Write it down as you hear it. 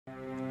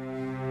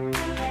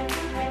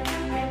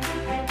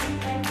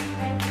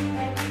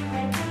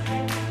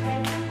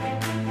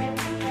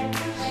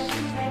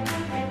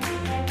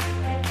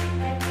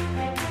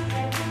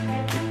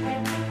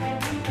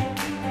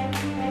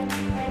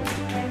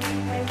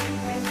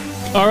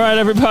All right,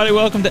 everybody,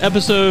 welcome to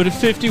episode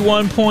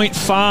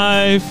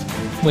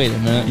 51.5. Wait a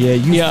minute. Yeah,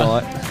 you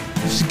thought.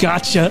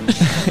 Gotcha.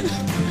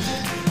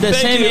 The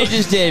same age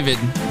as David.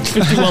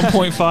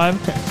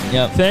 51.5.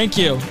 Yep. Thank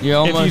you. You're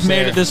almost If you've made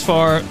there. it this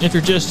far, if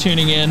you're just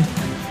tuning in,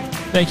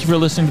 thank you for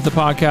listening to the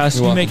podcast.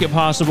 You're You make it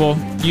possible.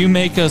 You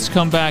make us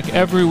come back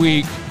every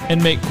week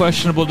and make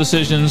questionable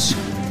decisions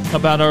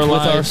about our With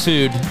our lives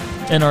food.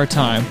 and our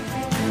time.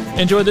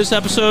 Enjoy this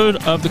episode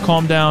of the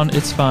Calm Down,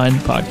 It's Fine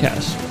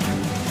podcast.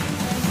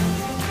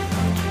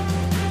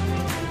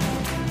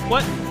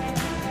 What?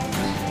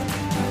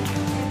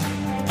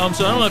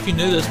 So I don't know if you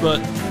knew this, but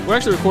we're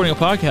actually recording a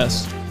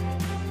podcast.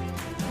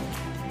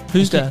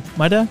 Who's dad?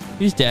 My dad?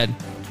 He's dead.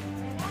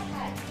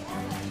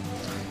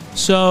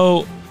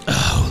 So,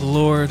 oh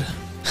Lord.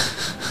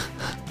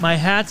 My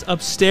hat's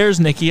upstairs,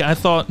 Nikki. I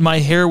thought my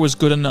hair was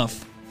good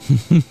enough.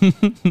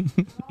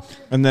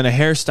 And then a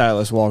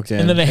hairstylist walked in.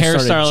 And then a started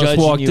hairstylist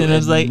judging walked in and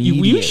was like, you should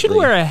immediately.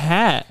 wear a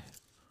hat.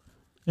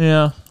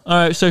 Yeah. All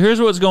right, so here's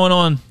what's going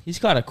on. He's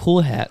got a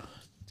cool hat.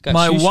 It's got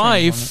My shoestrings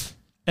wife,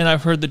 and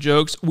I've heard the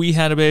jokes, we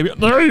had a baby.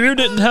 No, you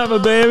didn't have a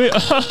baby.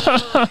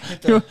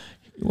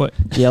 What?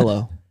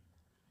 Yellow.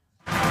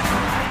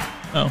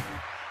 Oh.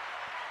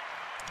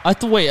 I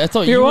thought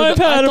Your you were wife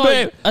had a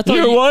baby. I thought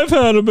Your wife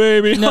had a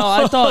baby. No,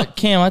 I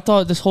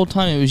thought this whole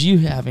time it was you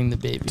having the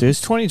baby. Dude,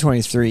 it's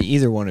 2023.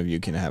 Either one of you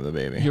can have a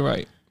baby. You're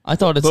right. I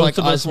thought it's Both like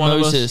of us, one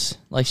of us. osmosis.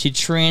 Like she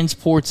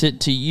transports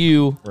it to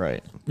you.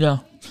 Right. Yeah.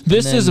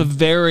 This then- is a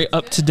very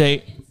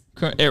up-to-date.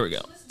 There we go.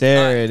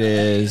 There it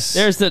is.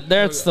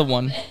 That's the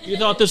one. You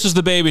thought this was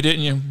the baby,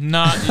 didn't you?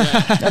 Not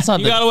yet. That's not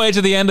You the gotta wait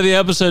to the end of the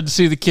episode to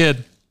see the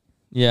kid.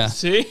 Yeah.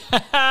 See?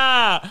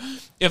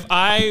 If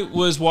I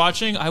was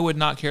watching, I would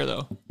not care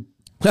though.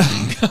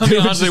 I mean,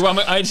 honestly,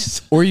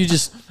 Or you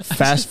just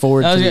fast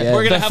forward to the end.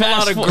 We're gonna have a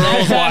lot of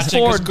girls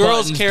watching because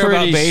girls care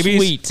about babies.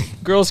 Sweet.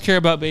 Girls care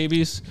about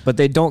babies, But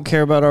they don't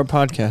care about our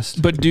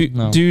podcast. but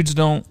No. dudes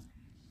don't.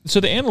 So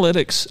the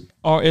analytics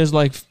is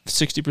like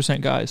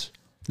 60% guys.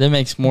 That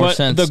makes more But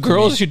sense. the to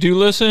girls me. who do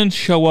listen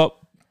show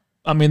up.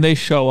 I mean, they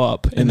show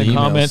up in the the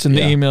comments emails, and the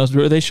yeah.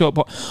 emails. They show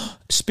up.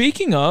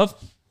 Speaking of,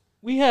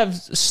 we have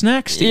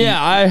snacks to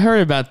Yeah, I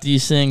heard about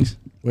these things.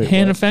 Wait, eat.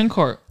 Hannah what?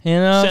 Fencart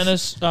Hannah sent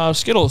us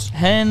Skittles.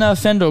 Hannah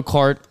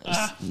Fendel-Cart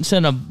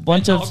sent a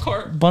bunch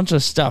Fendel-Cart.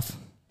 of stuff.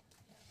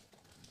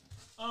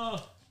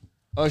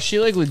 Oh, she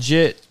like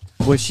legit.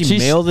 Would she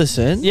She's- mail this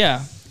in?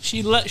 Yeah.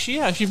 She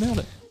mailed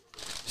it.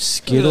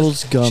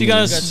 Skittles gummies. She got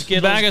got a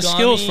Skittles bag of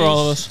Skittles for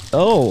all of us.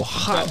 Oh,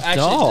 hot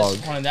dog.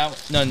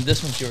 No,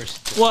 this one's yours.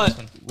 What? This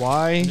one.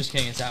 Why? I'm just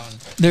kidding. It's that one.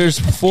 There's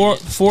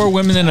four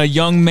women and a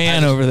young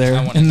man over there, I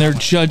want it, and they're I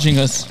want it. judging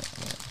us.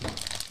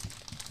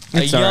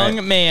 It's a all young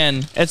right.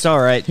 man It's all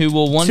right. who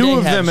will one Two day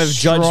of them have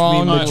judged me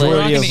strong majority We're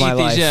not legs. of gonna my eat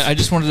these life. yet. I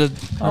just wanted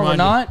to. Oh, we're remind you.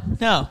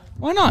 not? No.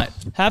 Why not?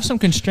 Have some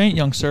constraint,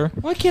 young sir.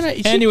 Why can't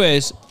I?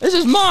 Anyways, This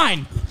is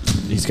mine.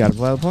 He's got a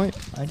valid point.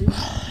 I do.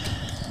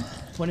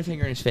 Point a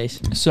finger in his face.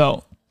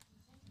 so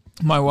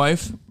my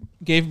wife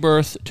gave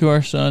birth to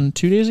our son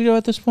 2 days ago.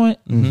 At this point,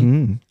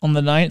 Mm-hmm. on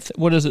the 9th.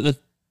 What is it? The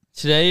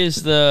Today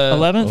is the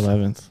 11th.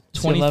 11th.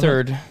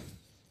 23rd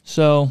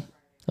So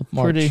of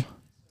March.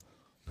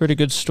 pretty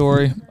good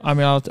story. I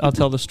mean, I'll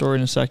tell the story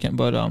in a second,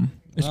 but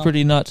it's Wow.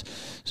 pretty nuts.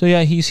 So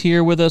yeah, he's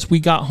here with us. We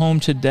got home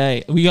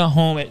today. We got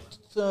home at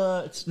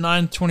it's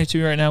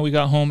 9:22 right now. We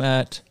got home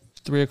at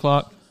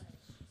 3:00,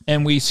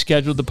 and we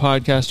scheduled the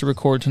podcast to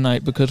record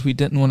tonight because we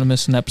didn't want to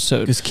miss an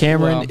episode. Because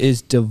Cameron Wow.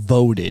 is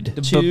devoted.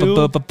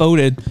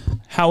 Voted.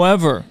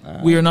 However,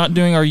 we are not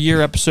doing our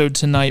year episode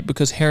tonight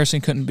because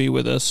Harrison couldn't be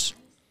with us,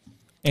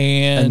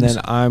 And then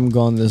I'm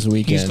gone this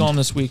weekend. he's gone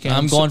this weekend.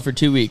 I'm So- gone for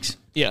 2 weeks.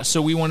 Yeah,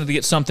 so we wanted to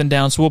get something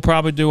down. So we'll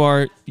probably do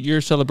our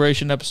year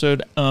celebration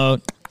episode.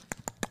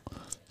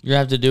 You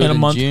have to do In it a in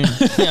month. June.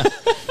 Yeah.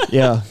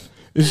 Yeah.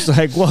 It's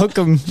like,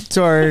 welcome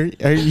to our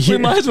We year.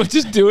 might as well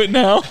just do it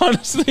now,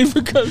 honestly,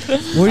 because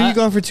What are you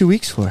gone for 2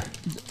 weeks for?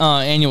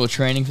 Annual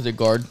training for the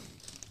guard.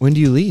 When do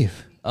you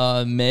leave?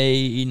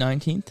 May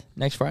 19th,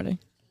 next Friday.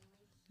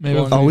 maybe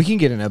Going- Oh, we can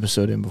get an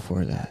episode in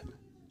before that.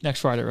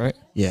 next Friday, right?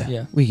 Yeah.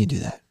 Yeah. We can do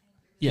that.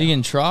 Yeah. You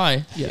can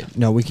try. Yeah.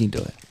 No, we can do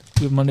it.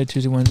 We have Monday,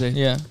 Tuesday, Wednesday.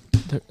 Yeah.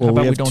 How Well, about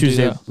we we have don't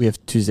Tuesday. do that? We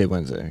have Tuesday,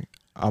 Wednesday.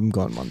 I'm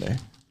gone Monday.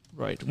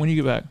 Right. When you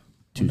get back?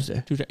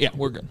 Tuesday. Tuesday. Yeah,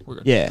 we're good. We're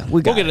good. Yeah,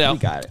 We'll get it out. We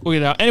got it. We'll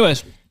get it out.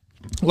 Anyways,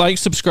 like,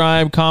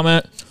 subscribe,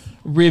 comment,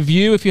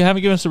 review. If you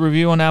haven't given us a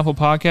review on Apple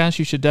Podcasts,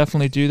 you should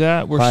definitely do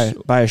that.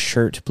 Buy a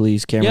shirt,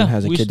 please. Cameron Yeah,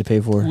 has a kid to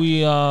pay for.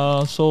 We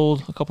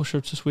sold a couple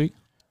shirts this week.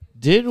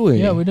 Did we?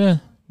 Yeah, we did.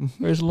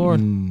 Praise the Lord.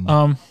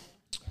 Mm.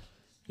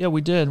 Yeah,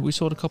 we did. We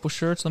sold a couple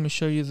shirts. Let me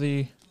show you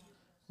the.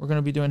 We're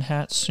gonna be doing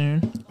hats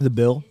soon. The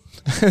bill.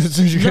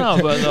 No,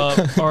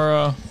 but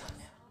our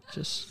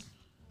just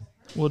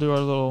we'll do our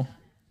little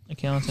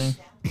accounting.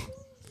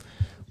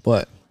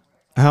 But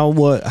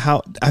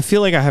How I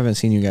feel like I haven't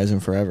seen you guys in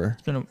forever.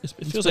 It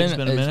feels like it's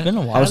been a minute. It's been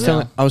a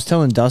while. I was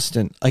telling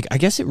Dustin, like, I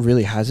guess it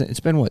really hasn't. It's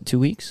been what, 2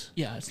 weeks?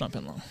 Yeah, it's not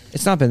been long.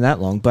 It's not been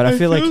that long, but I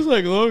feel like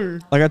longer.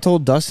 I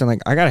told Dustin,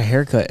 like, I got a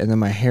haircut and then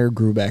my hair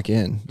grew back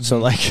in. So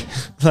like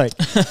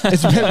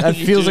it's been.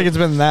 It feels like it's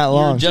been that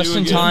long. Just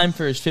in time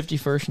for his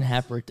 51st and a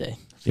half birthday.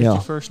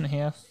 51st and a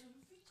half.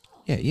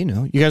 Yeah, you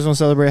know, you guys want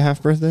to celebrate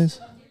half birthdays?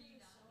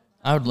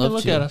 I would love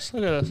Look to. at us.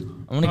 Look at us.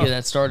 I'm gonna get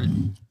that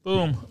started.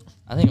 Boom.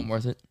 I think I'm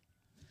worth it.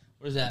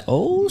 What is that?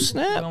 Oh We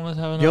snap! almost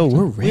have enough Yo, to-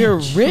 we're rich. We are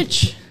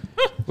rich.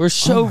 We're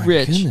so Oh my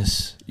rich.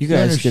 Goodness, you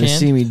guys gonna understand?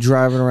 see me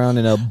driving around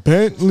in a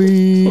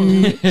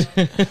Bentley.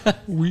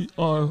 We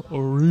are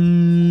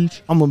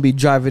rich. I'm gonna be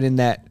driving in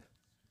that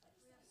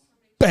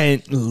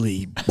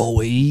Bentley,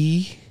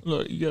 boy.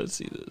 Look, you gotta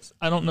see this.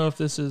 I don't know if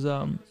this is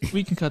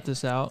we can cut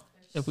this out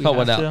if we Cut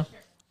have what to.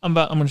 I'm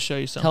gonna show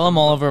you something. Tell them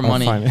all of our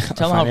money.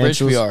 Tell them how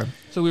rich we financials. are.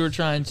 So we were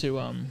trying to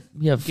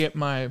We have get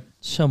my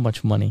so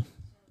much money.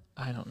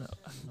 I don't know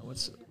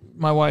what's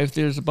my wife.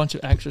 There's a bunch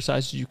of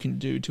exercises you can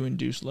do to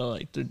induce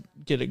like to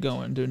get it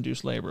going, to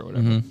induce labor or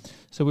whatever. Mm-hmm.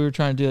 So we were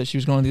trying to do that. She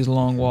was going on these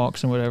long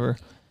walks and whatever,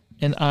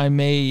 and I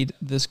made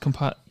this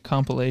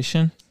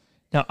compilation.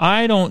 Now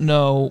I don't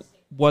know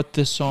what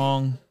this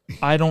song.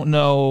 I don't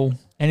know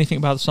anything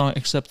about the song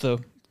except the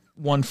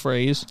one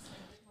phrase,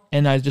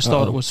 and I just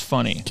thought it was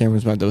funny.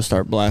 Cameron's about to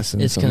start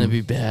blasting. It's some- gonna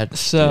be bad.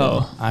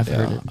 So I've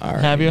heard it. I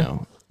already Have you?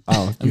 know.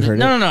 Oh, you heard it?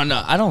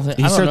 No. I don't think.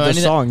 You I don't heard know the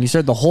anything. song. You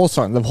heard the whole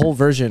song, the whole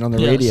version on the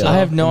Yes, radio. I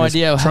have no in this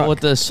idea truck. what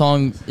the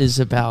song is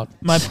about.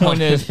 my So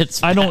point if is,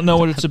 it's I don't bad- know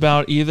what it's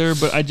about either,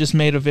 but I just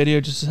made a video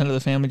just to send to the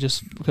family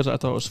just because I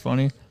thought it was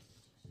funny.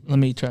 Let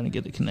me try to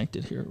get it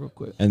connected here real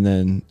quick.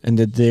 And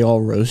did they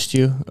all roast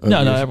you?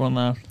 No, Or- everyone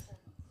laughed.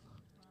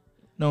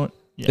 No one.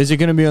 Yeah. Is it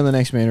going to be on the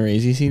next Man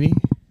Raisy CD?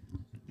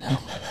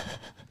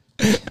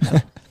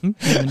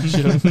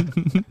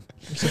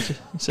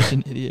 You're such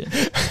an idiot.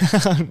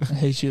 I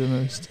hate you the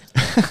most.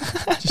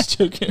 Just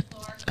joking.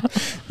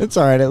 It's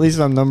all right. At least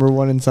I'm number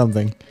one in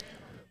something.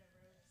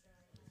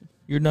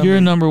 You're number.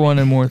 You're number one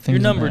in more things. You're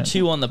than number that.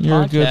 2 on the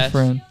You're a podcast. good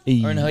friend.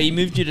 Or no, he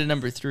moved you to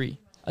number 3.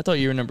 I thought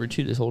you were number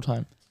 2 this whole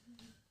time.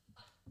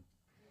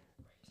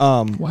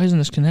 Why isn't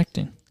this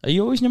connecting? Are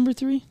you always number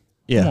 3?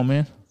 Yeah. Come on,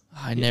 man.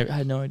 I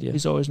had no idea.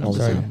 He's always All number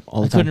the three. time.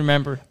 All I the couldn't time.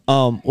 remember.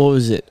 What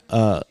was it?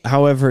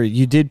 However,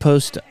 you did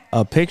post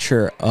a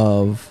picture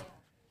of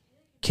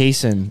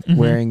Kaysen Mhm.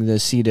 wearing the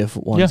C. diff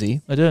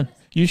onesie. I did.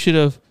 You should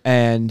have.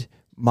 And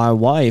my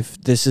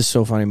wife, this is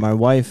so funny. My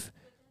wife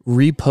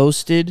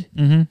reposted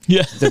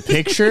Yeah. the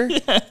picture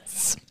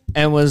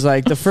and was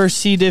like, the first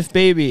C. diff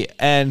baby.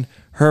 And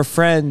her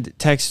friend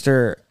texted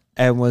her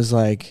and was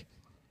like,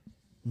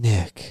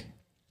 Nick,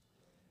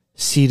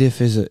 C.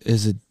 diff is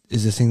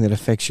a thing that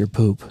affects your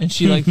poop. And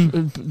she like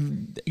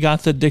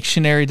got the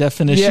dictionary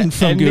definition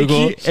from and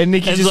Google. Nikki and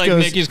just like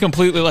goes, Nikki's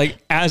completely like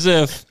as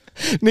if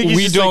Nikki's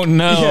we just don't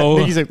know. Yeah,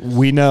 Nikki's like,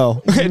 we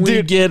know. we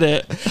Dude, get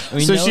it.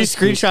 We so know she it's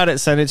poop. screenshot it,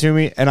 sent it to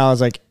me, and I was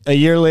like, a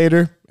year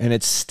later, and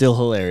it's still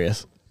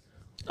hilarious.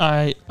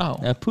 A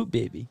poop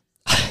baby.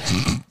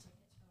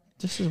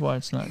 This is why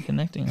it's not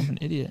connecting. I'm an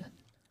idiot.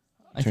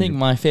 I think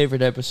my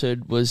favorite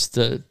episode was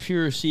the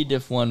pure C.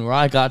 diff one where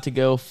I got to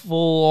go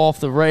full off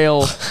the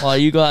rail while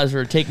you guys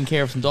were taking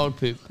care of some dog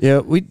poop. Yeah,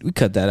 we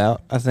cut that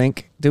out, I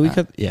think. Did we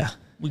cut? Yeah.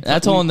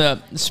 That's on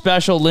the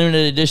special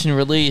limited edition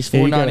release,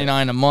 Yeah, you got it.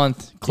 $4.99 a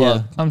month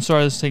club. I'm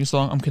sorry this is taking so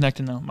long. I'm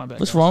connecting now. My bad.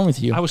 What's guys. wrong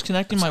with you? I was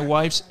connecting my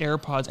wife's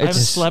AirPods. I haven't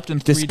It's- slept in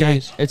this 3 guy-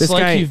 days. It's this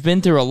like guy- you've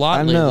been through a lot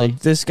I know. lately.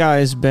 This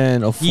guy's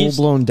been a He's-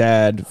 full-blown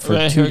dad for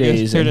Right, 2 here it is.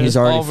 days, Here and it he's is.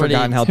 already Already-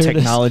 forgotten how here it is.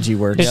 technology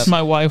works. It's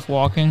my wife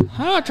walking.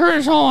 How do I turn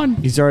this on?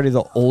 He's already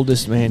the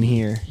oldest man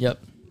here. Yep.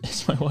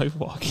 It's my wife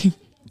walking.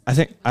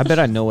 I bet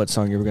I know what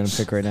song you were going to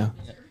pick right now.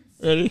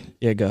 Ready?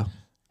 Yeah, go.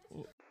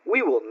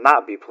 We will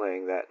not be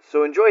playing that,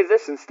 so enjoy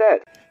this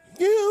instead.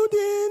 You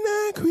did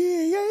not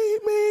create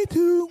me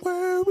to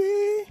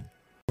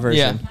worry.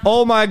 Yeah.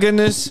 Oh my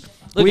goodness.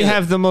 Look we at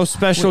have the most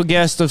special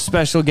guest of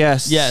special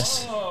guests.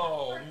 Yes.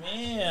 Oh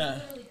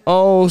man.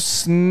 Oh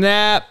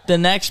snap. The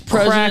next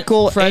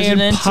Crackle and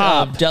president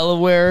pop. of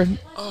Delaware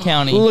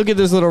County. Look at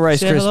this little Rice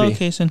Say hello, Krispie.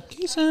 Kaysen.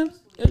 Kaysen.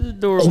 It's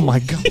adorable. Oh my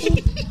god.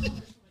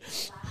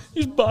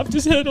 He's bopped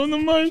his head on the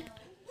mic.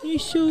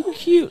 He's so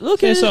cute. Look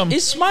Say at him. something.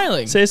 He's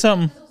smiling. Say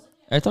something.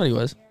 I thought he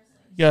was.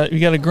 You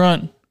got a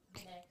grunt.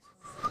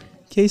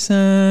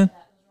 Kaysen.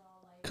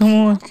 Come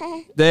on.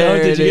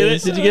 There Did you get it?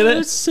 is. Did you get it?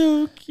 That's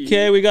so cute.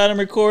 Okay, we got him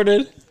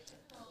recorded.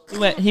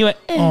 He went.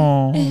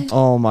 Oh.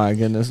 Oh my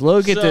goodness.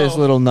 Look at this So-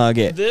 little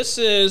nugget. This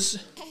is.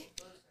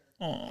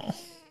 Oh.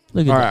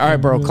 Look at All right,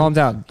 bro. Calm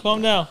down.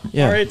 Calm down.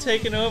 Yeah. Already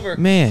taking over.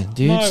 Man,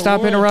 dude, My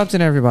stop word.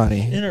 interrupting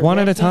everybody. One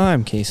at a Interrupting?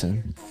 time,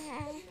 Kaysen.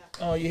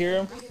 Oh, you hear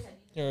him?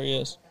 There he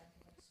is.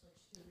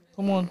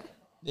 Come on.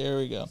 There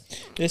we go.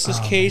 This is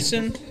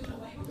Kaysen.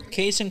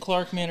 Kaysen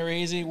Clark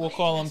Manarese. We'll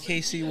call him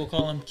Casey. We'll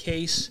call him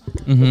Case.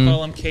 We'll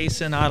call him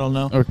Kaysen. I don't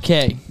know. Or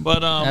K. But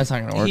That's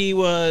not gonna work. he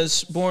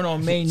was born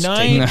on May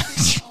Taking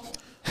 9th.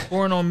 that.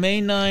 Born on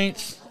May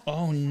 9th.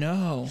 Oh,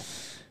 no.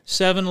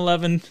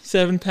 7-11,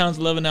 7 pounds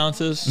 11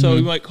 ounces. So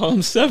we might call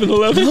him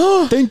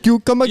 7-11. Thank you.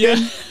 Come Yeah.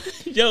 again.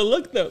 Yo,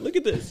 look though. Look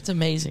at this. It's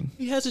amazing.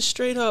 He has a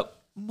straight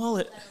up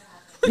mullet.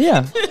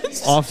 Yeah.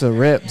 Off the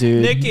rip,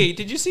 dude. Nikki,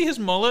 did you see his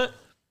mullet?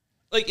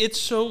 Like, it's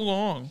so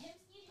long.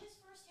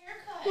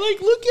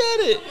 Like, look at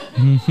it.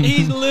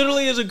 He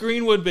literally is a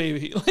Greenwood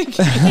baby. Like,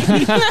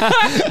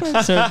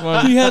 So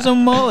funny. he has a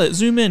mullet.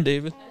 Zoom in,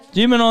 David.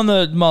 Zoom in on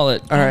the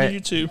mullet. All On right.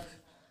 YouTube.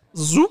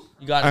 Zoop.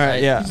 You got it. All right.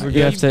 right? Yeah. We're You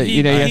good. have to.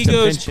 You know. You have He to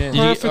goes pinch in. Did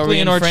you- are perfectly we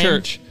in in our frame?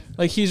 church.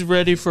 Like, he's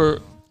ready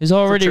for. He's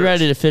already church.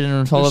 ready to fit in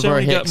with all There's of so our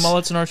many got hicks.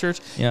 mullets in our church.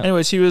 Yeah.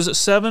 Anyways, he was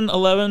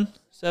 7'11",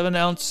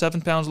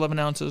 7 pounds 11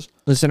 ounces.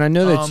 Listen, I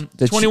know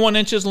that 21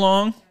 inches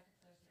long.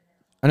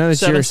 I know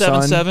that's your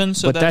son, 7'7",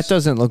 so but that that's-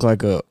 doesn't look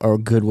like a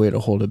good way to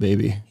hold a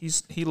baby.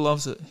 He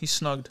loves it. He's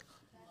snugged.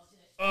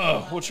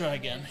 Oh, we'll try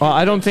again. Well,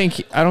 I don't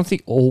think.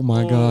 Oh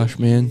my gosh,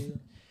 man!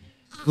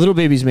 Little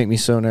babies make me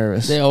so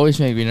nervous. They always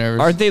make me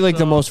nervous. Aren't they like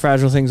the most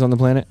fragile things on the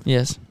planet?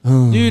 Yes.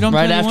 Dude, I'm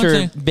Right telling you one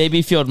after thing.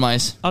 baby field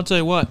mice. I'll tell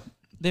you what.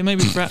 They may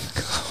be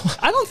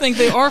I don't think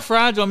they are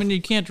fragile. I mean,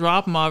 you can't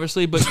drop them,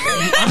 obviously, but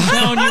I'm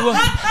telling you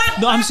what.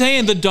 No, I'm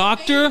saying the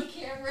doctor,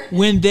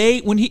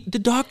 the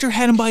doctor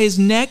had him by his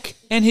neck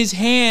and his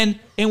hand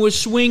and was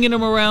swinging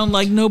him around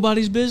like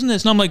nobody's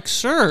business. And I'm like,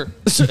 sir,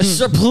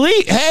 Sir,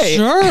 please, hey,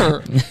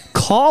 sir.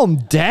 calm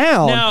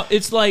down. Now,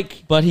 it's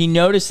like, But he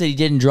noticed that he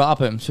didn't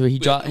drop him, so he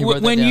dropped. He wrote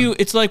that when down.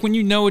 it's like when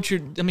you know what you're,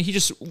 I mean, he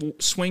just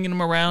swinging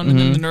him around and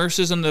then the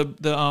nurses and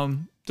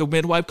the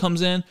midwife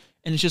comes in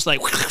and it's just like,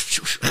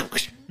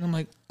 and I'm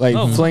like,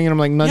 oh, flinging them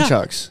like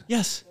nunchucks.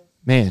 yes.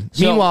 Man.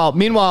 So-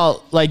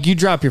 meanwhile, like you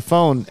drop your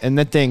phone and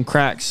that thing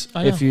cracks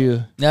I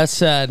know. That's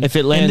sad. if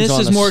it lands And this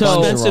on is a more sponge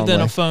the expensive wrong than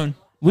way. a phone.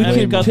 We I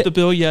haven't could got pi- the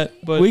bill yet,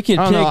 but we could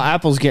I don't know. pick,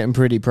 Apple's getting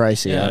pretty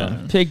pricey. I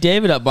don't know. pick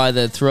David up by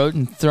the throat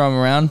and throw him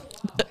around.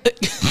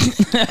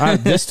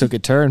 This took a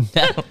turn.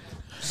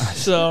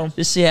 so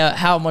Just see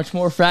how much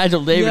more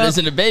fragile David Yep. is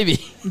than a baby.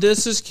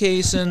 this is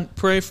Kaysen.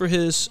 Pray for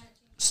his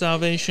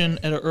salvation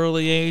at an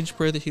early age.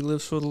 Pray that he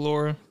lives for the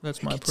Lord.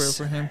 That's my prayer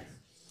for him.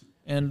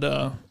 And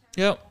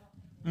yep,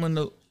 I'm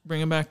gonna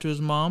bring him back to his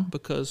mom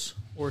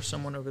or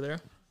someone over there.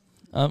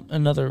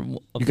 Another.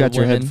 Of You got the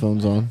your women.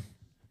 headphones on.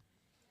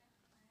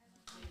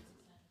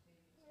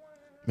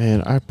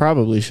 Man, I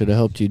probably should have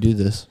helped you do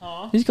this.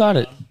 He's got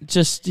it.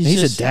 He's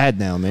He's just, a dad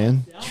now,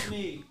 man.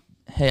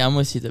 Hey, I'm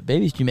with you. The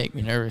babies do make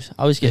me nervous.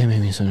 I always It get.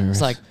 made me so nervous.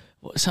 It's like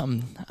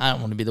something. I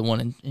don't want to be the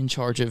one in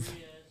charge of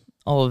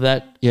all of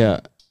that. yeah,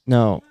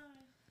 no.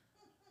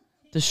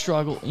 The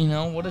struggle. You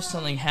know, what if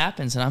something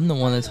happens and I'm the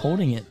one that's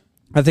holding it?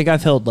 I think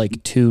I've held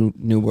like 2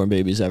 newborn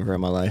babies ever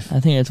in my life. I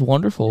think it's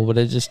wonderful, but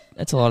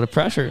that's a lot of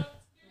pressure.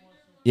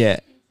 Yeah,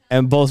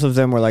 and both of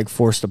them were like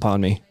forced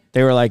upon me.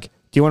 They were like,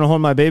 "Do you want to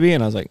hold my baby?"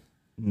 And I was like,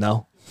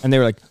 "No." And they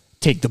were like,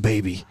 "Take the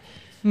baby."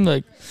 I'm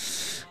like,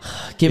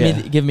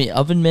 give me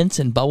oven mints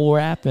and bubble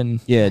wrap, and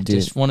Yeah, I dude.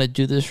 just want to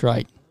do this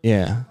right.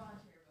 Yeah,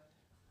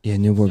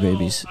 newborn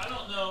babies. I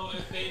don't know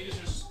if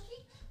babies are.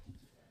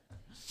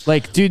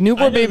 Like, dude, I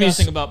newborn know babies.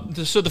 nothing about.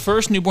 So the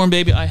first newborn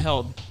baby I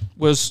held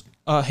was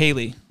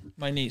Haley,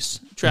 my niece,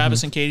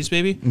 Travis and Katie's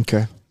baby.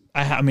 Okay.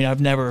 I mean, I've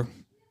never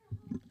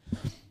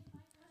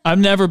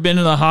been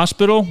in the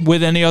hospital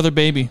with any other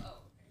baby.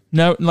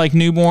 No, like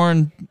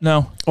newborn.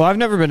 No. Well, I've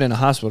never been in a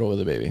hospital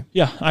with a baby.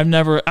 Yeah, I've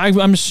never.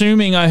 I'm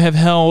assuming I have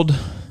held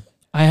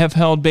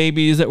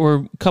babies that were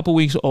a couple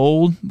weeks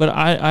old, but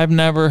I've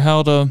never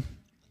held a.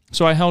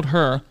 So I held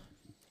her,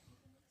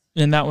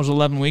 and that was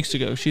 11 weeks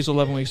ago. She's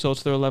 11 weeks old,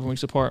 so they're 11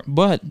 weeks apart.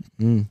 But,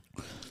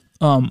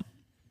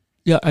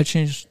 yeah, I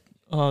changed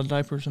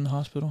diapers in the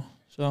hospital.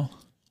 So,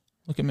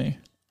 look at me.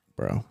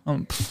 Bro.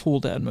 I'm full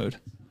dad mode.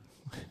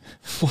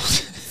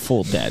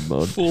 Full dad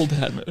mode. Full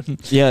dad mode.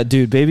 Yeah,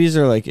 dude, babies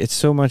are like, it's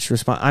so much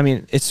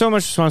it's so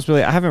much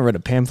responsibility. I haven't read a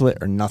pamphlet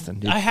or nothing,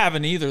 dude. I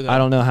haven't either, though. I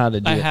don't know how to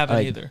do I it. haven't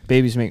Like, either.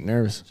 Babies make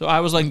nervous. So I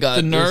was like, Got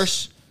the this.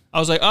 nurse. I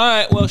was like, all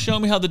right, well, show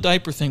me how the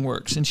diaper thing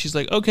works. And she's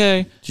like,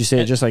 okay. Did you say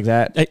it just like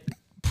that?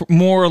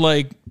 More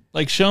like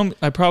show me.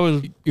 I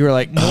probably You were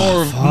like, more.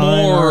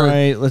 all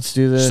right, let's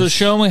do this. So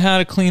show me how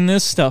to clean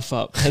this stuff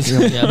up.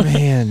 Yeah.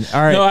 Man,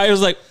 all right. No, I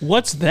was like,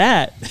 what's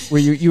that?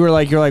 Where you're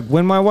like,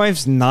 when my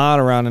wife's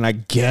not around, and I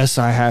guess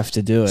I have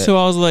to do it. So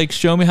I was like,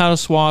 show me how to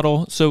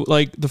swaddle. So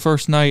like the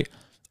first night,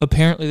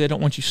 apparently they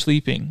don't want you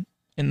sleeping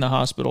in the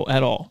hospital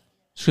at all.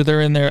 So they're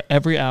in there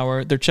every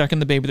hour. They're checking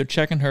the baby. They're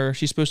checking her.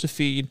 She's supposed to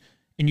feed,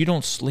 and you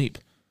don't sleep.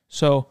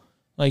 So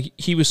like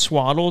he was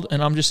swaddled,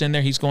 and I'm just in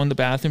there. He's going to the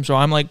bathroom. So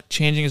I'm like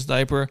changing his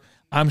diaper.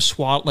 I'm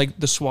like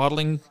the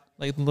swaddling,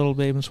 like the little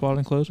babe in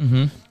swaddling clothes. Mm-hmm.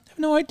 I have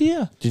no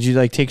idea. Did you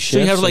like take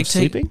shifts you have to, like, of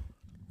sleeping?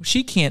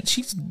 She can't.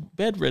 She's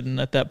bedridden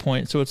at that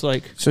point. So it's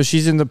like, So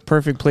she's in the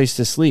perfect place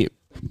to sleep.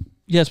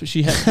 yes, but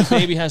the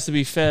baby has to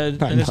be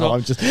fed. I And it's know, all,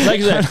 I'm just- like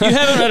I said, you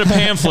haven't read a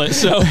pamphlet,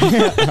 so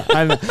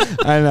I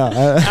know.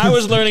 I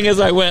was learning as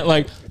I went.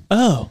 Like,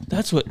 oh,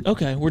 that's what.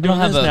 Okay, we're I doing don't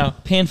have this a now.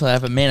 pamphlet. I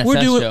have a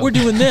manifesto. We're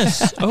doing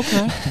this.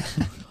 Okay.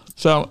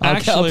 So I'll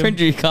actually, print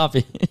you a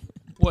copy.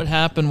 what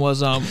happened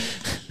was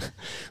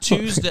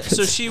Tuesday.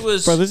 So she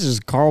was. Bro, this is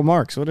Karl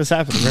Marx. What is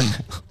happening right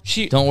now?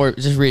 She. Don't worry,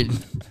 just read.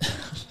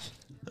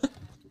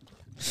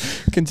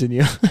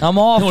 Continue. I'm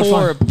all No, it's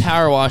for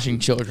power washing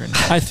children.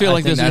 I feel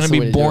like think this is that's going the to way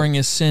be to do it. boring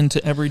as sin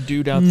to every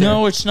dude out there.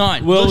 No, it's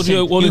not. We'll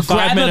Listen, do you 5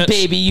 grab minutes. a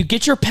baby, you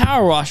get your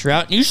power washer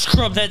out, and you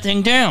scrub that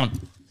thing down.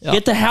 Yeah.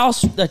 Get the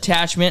house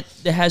attachment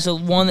that has a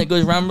one that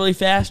goes around really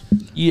fast.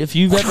 If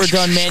you've ever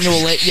done manual,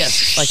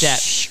 yes, like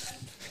that.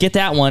 Get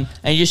that one,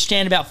 and you just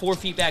stand about 4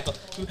 feet back.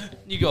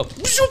 You go.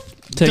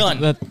 Take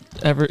Done. That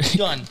every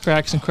Done.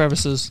 cracks and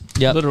crevices.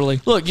 Yep. Literally.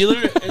 Look, you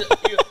literally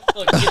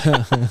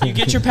you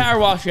get your power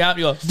washer out.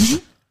 You go.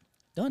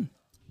 Done.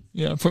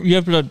 Yeah. You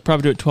have to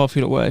probably do it 12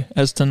 feet away,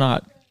 as to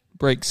not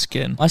break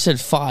skin. I said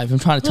 5. I'm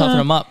trying to toughen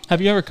them up.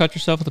 Have you ever cut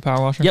yourself with a power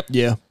washer? Yep.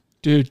 Yeah.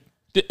 Dude.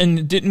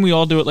 And didn't we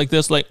all do it like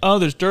this? Like, oh,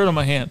 there's dirt on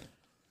my hand.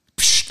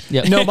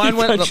 Yep. No, mine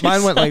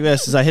went like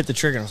this. As I hit the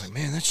trigger, and I was like,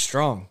 man, that's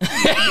strong. and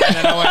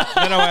then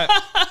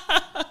I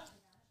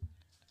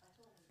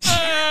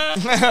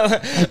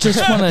I just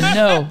want to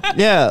know. went,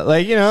 yeah,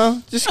 like, you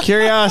know, just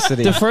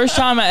curiosity. The first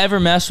time I ever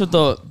messed with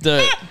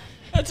the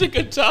That's a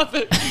good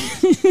topic.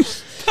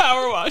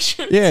 Power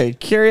washer. Yeah,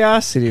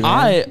 curiosity, man.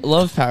 I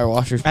love power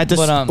washers. At the,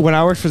 but when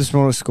I worked for the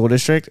Smyrna School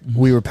District,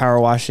 we were power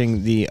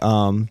washing the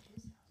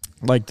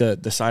like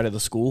the side of the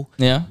school,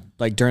 yeah.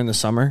 like during the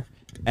summer,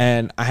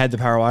 and I had the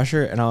power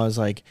washer, and I was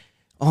like,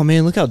 oh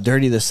man, look how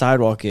dirty the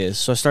sidewalk is.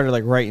 So I started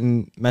like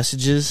writing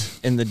messages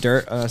in the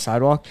dirt on the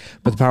sidewalk,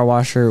 but the power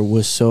washer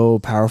was so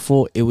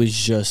powerful, it was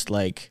just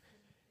like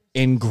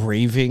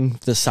engraving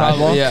the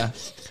sidewalk. Yeah.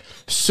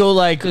 So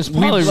like It's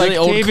probably really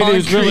old David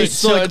is really concrete,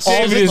 so like, it's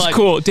David is like-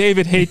 cool.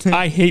 David hates.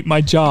 I hate my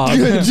job.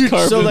 Dude,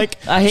 Carbon. so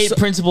like I hate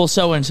principal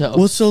so and so.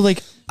 well, so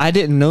like I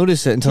didn't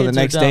notice it until Kids the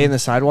are next day, dumb. and the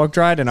sidewalk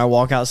dried, and I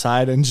walk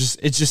outside, and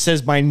it just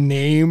says my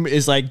name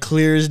is like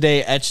clear as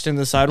day etched in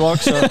the sidewalk.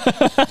 So,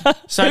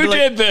 so I had Who to, like,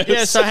 did this?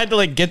 Yeah, so I had to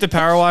like get the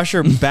power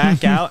washer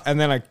back out, and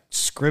then I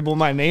scribble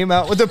my name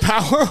out with the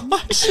power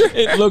washer.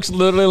 It looks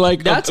literally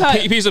like That's a how-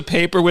 piece of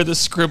paper with a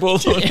scribble on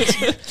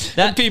it.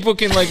 That- people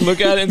can like look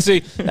at it and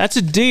see that's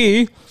a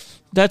D,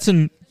 that's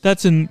an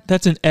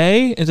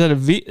A. Is that a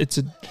V? It's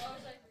a.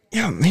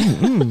 Yeah,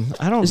 man,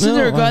 I don't Isn't know.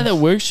 there a guy that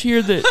works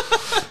here that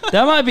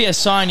might be a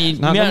sign you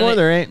Not no more,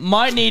 there ain't.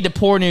 might need to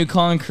pour new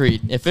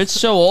concrete. If it's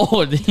so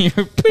old, then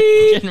you're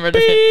getting rid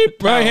of it.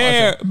 Right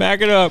here,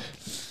 back it up.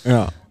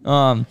 Yeah.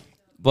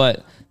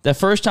 But the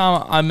first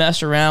time I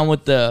messed around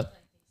with I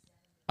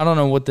don't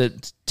know what the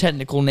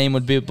technical name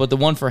would be, but the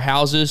one for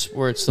houses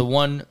where it's the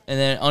one and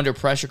then under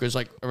pressure goes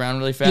like around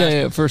really fast.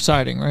 Yeah, for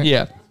siding, right?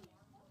 Yeah.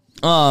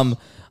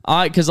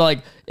 Cause like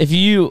if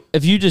you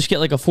just get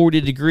like a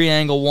 40-degree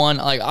angle one,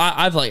 like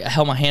I've like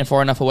held my hand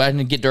far enough away I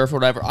didn't get dirt or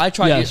whatever. I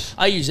tried Yes.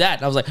 I use that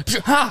and I was like,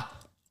 ha!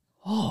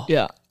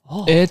 Yeah.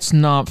 It's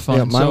not fun.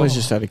 Yeah, mine So, was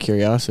just out of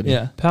curiosity.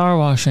 Yeah. power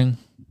washing.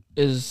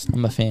 Is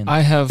I'm a fan.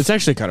 I have. It's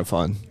actually kind of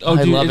fun. Oh,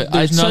 I dude, love it.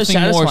 There's It's so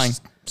nothing more satisfying.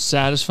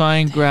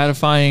 satisfying,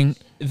 gratifying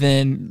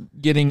than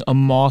getting a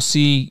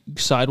mossy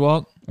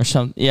sidewalk. or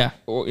something. Yeah.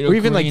 Or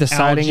even like green the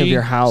siding of algae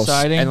your house,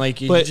 siding. and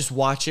like you But- just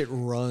watch it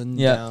run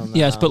Yeah. down. The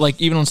yes, house. but like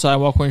even on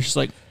sidewalk where it's just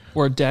like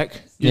or a deck,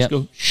 you Yep.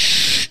 just go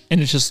shh, and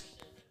it's just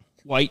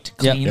white,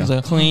 Yeah. clean. It's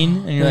like, Clean.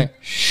 And you're like,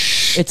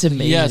 shh. it's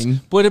amazing. Yes,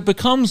 but it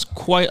becomes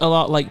quite a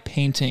lot like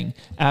painting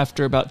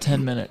after about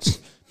 10 minutes.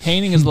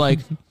 Painting is like,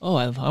 oh,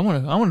 I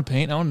want to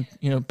paint. I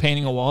want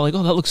painting a wall. Like,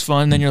 oh, that looks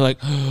fun. Then you're like,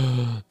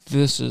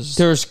 this is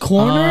There's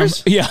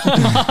corners? yeah.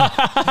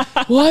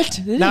 What?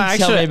 They didn't tell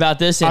actually, me about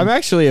this. I'm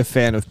actually a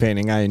fan of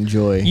painting. I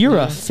enjoy. You're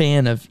a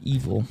fan of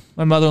evil.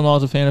 My mother-in-law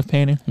is a fan of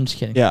painting. I'm just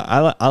kidding. Yeah,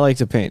 I like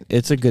to paint.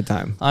 It's a good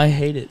time. I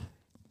hate it.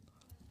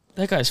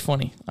 That guy's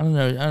funny. I don't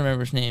know. I don't remember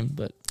his name,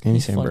 but Andy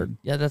he's funny. Samberg.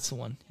 Yeah, that's the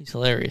one. He's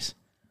hilarious.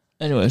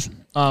 Anyways,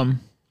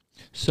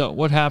 so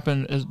what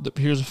happened is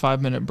here's a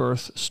 5-minute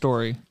birth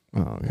story.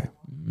 Oh, okay.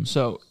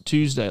 So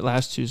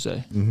last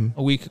Tuesday,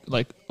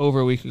 Mm-hmm. over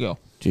a week ago.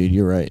 Dude,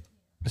 you're right.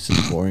 This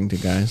is boring to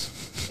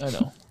guys. I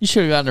know. You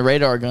should have gotten a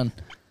radar gun.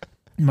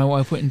 My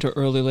wife went into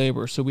early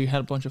labor, so we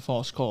had a bunch of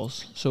false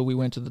calls. So we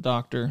went to the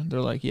doctor.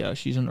 They're like, yeah,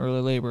 she's in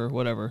early labor,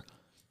 whatever.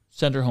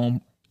 Send her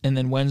home. And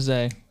then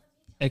Wednesday,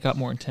 it got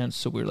more intense.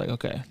 So we were like,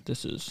 okay,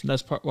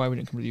 that's part why we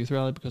didn't come to the youth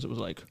rally, because it was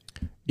like,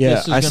 Yeah,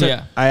 This is I gonna- said.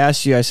 Yeah. I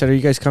asked you. I said, "Are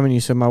you guys coming?"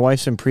 You said, "My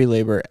wife's in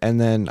pre-labor," and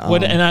then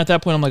what? And at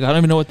that point, I'm like, I don't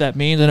even know what that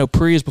means. I know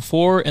pre is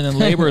before, and then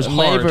labor is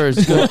hard. Labor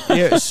is good.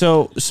 yeah.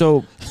 So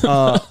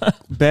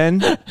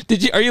Ben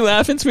Are you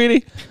laughing,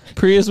 sweetie?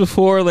 Pre is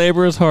before,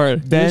 labor is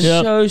hard. Ben- You're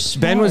Yep. so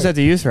smart. Ben was at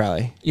the youth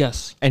rally,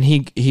 Yes. and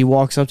he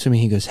walks up to me.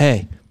 He goes,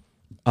 "Hey,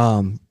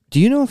 do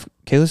you know if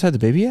Kayla's had the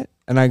baby yet?"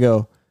 And I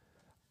go,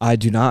 "I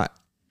do not."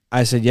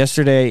 I said,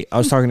 "Yesterday I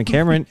was talking to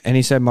Cameron, and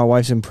he said my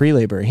wife's in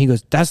pre-labor." And he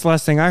goes, "That's the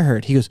last thing I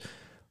heard." He goes,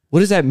 "What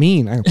does that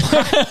mean?" I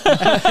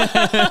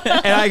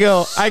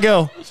go, and I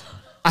go,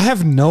 "I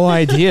have no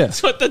idea."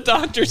 That's what the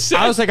doctor said.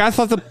 I was like, I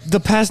thought the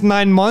past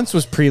 9 months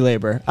was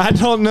pre-labor. I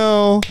don't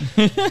know.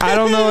 I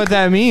don't know what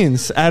that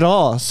means at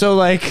all. So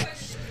like,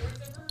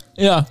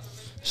 Yeah.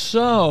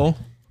 So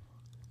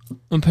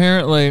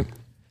apparently,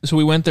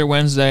 we went there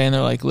Wednesday, and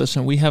they're like,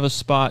 "Listen, we have a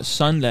spot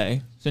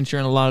Sunday since you're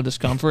in a lot of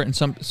discomfort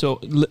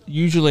and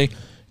usually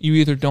you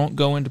either don't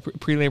go into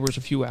pre-labor a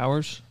few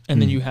hours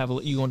and then you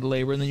go into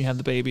labor and then you have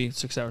the baby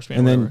 6 hours span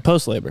and whatever. then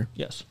post labor.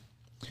 Yes.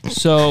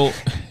 So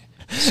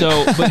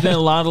but then a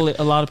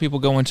lot of people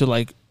go into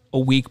like a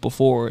week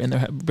before and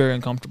they're very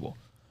uncomfortable.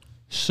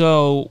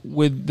 So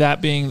with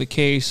that being the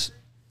case,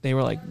 they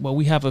were like, well,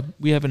 we have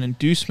an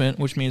inducement,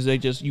 which means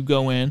you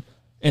go in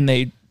and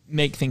they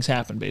make things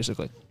happen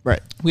basically.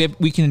 Right.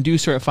 We can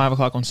induce her at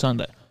 5:00 on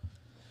Sunday.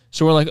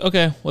 So we're like,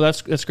 okay, well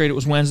that's great. It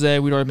was Wednesday.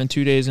 We'd already been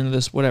 2 days into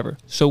this, whatever.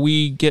 So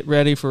we get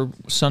ready for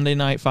Sunday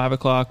night,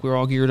 5:00. We're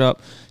all geared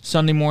up.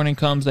 Sunday morning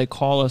comes, they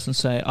call us and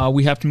say,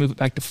 we have to move it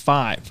back to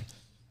 5.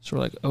 So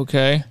we're like,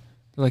 okay.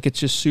 They're like, it's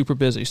just super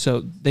busy. So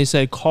they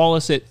said, call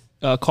us at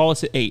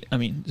 8. I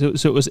mean,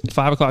 so it was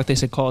 5:00. They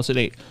said, call us at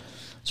 8.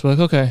 So we're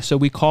like, okay. So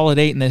we call at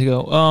 8 and they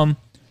go,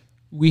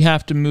 we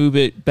have to move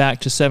it back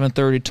to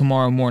 7:30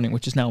 tomorrow morning,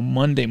 which is now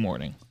Monday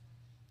morning.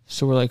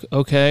 So we're like,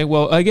 okay.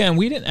 Well, again,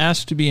 we didn't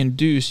ask to be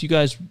induced. You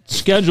guys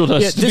scheduled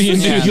us to be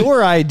induced. This was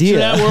your idea. So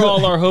that where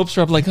all our hopes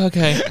are up. Like,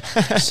 okay.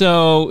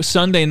 So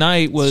Sunday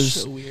night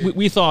was, so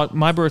we thought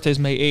my birthday's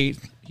May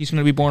 8th. He's going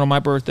to be born on my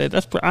birthday.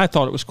 I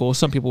thought it was cool.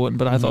 Some people wouldn't,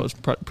 but I thought it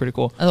was pretty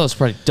cool. I thought it was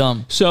pretty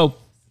dumb. So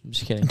I'm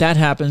just kidding. That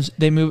happens.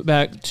 They move it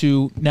back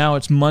to, now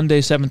it's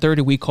Monday,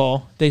 7:30. We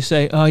call. They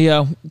say,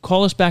 yeah,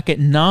 call us back at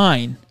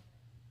 9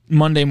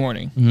 Monday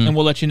morning, and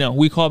we'll let you know.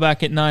 We call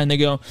back at 9. They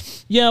go,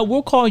 yeah,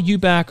 we'll call you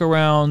back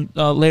around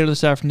later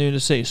this afternoon to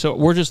see. So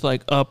we're just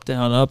like up,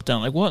 down, up,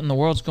 down. Like, what in the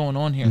world's going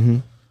on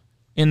here?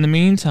 In the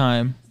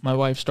meantime, my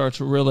wife starts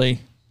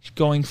really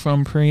going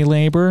from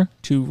pre-labor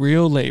to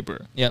real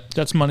labor. Yep.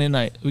 That's Monday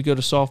night. We go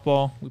to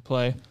softball. We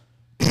play.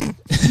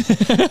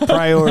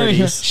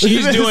 Priorities.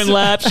 She's doing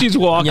laps. She's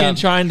walking,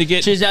 trying to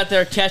get. She's out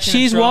there catching.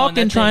 She's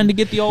walking, trying to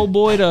get the old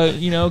boy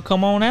to,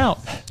 come on out.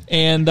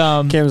 And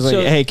Cam was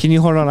like, "Hey, can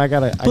you hold on? I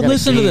gotta." But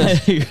listen to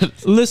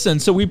this. Listen.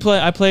 So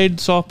I played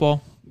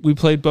softball. We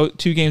played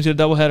 2 games in a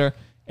doubleheader,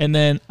 and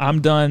then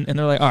I'm done. And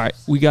they're like, "All right,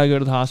 we gotta go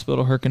to the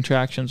hospital. Her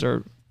contractions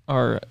are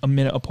a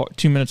minute apart,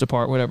 2 minutes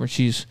apart, whatever."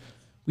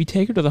 We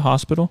take her to the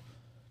hospital.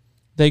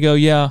 They go,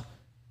 "Yeah,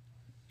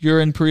 you're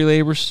in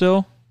pre-labor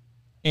still,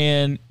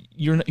 and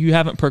you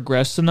haven't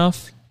progressed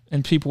enough."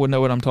 And people would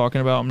know what I'm talking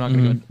about. I'm not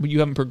going to go. But you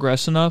haven't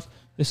progressed enough.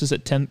 This is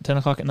at 10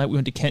 o'clock at night. We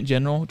went to Kent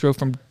General, drove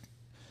from.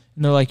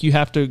 And they're like, you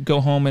have to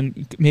go home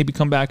and maybe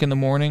come back in the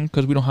morning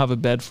because we don't have a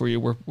bed for you.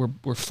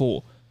 We're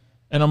full.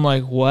 And I'm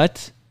like,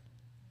 what?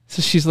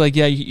 So she's like,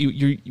 yeah,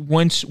 you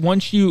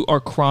once you are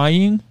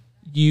crying,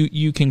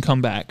 you can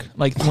come back.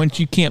 Like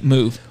once you can't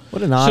move.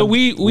 What an odd. So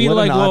we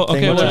like, well,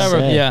 okay, whatever.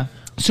 Yeah.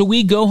 So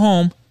we go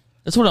home.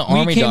 That's what an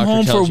army doctor tells you.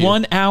 We came home for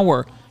 1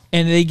 hour,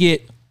 and they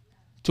get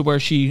to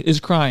where she is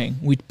crying.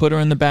 We put her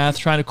in the bath,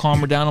 trying to calm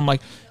her down. I'm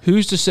like,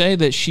 who's to say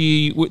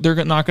that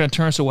they're not going to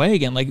turn us away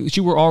again? Like,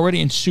 you were already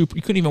in super.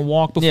 You couldn't even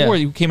walk before.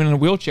 You came in a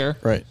wheelchair.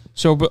 Right.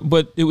 So,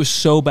 but it was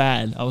so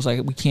bad. I was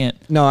like, we can't.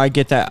 No, I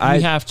get that.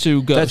 We have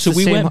to go. So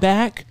we went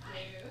back,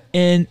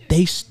 and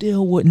they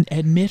still wouldn't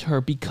admit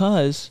her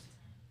because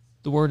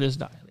the word is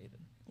dilated.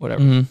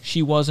 Whatever.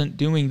 She wasn't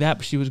doing that,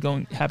 but she was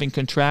having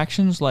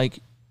contractions like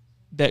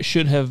that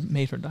should have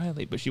made her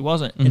dilate, but she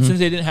wasn't. And since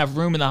they didn't have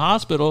room in the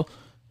hospital,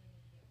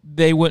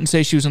 they wouldn't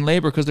say she was in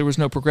labor because there was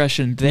no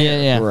progression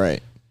there. Yeah.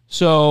 Right.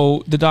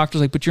 So the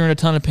doctor's like, but you're in a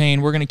ton of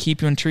pain. We're going to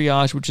keep you in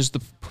triage, which is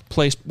the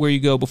place where you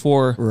go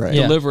before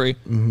delivery,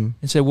 and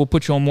say, we'll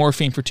put you on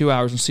morphine for 2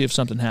 hours and see if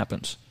something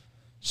happens.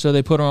 So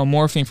they put her on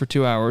morphine for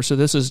 2 hours. So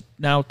this is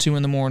now 2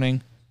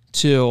 a.m.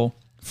 till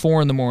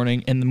 4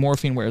 a.m, and the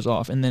morphine wears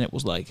off. And then it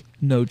was like,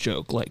 no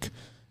joke. Like,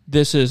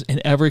 this is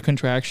in every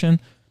contraction.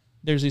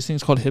 There's these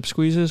things called hip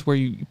squeezes where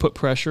you put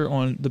pressure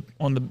on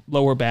the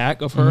lower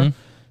back of her.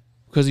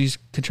 Because these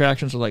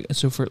contractions are like, and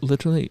so for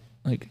literally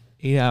like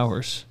 8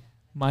 hours,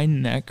 my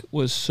neck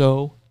was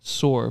so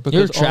sore. Because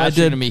your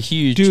contractions would be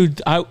huge,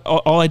 dude.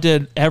 All I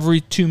did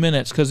every 2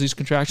 minutes, because these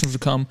contractions would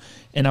come,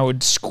 and I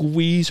would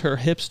squeeze her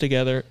hips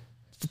together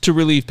to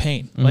relieve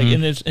pain. Like,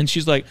 and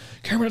she's like,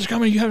 "Cameron, it's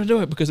coming. You have to do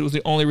it," because it was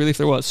the only relief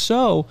there was.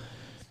 So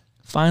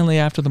finally,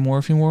 after the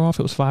morphine wore off,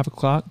 it was 5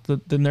 o'clock.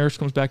 The nurse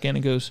comes back in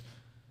and goes,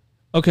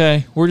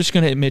 "Okay, we're just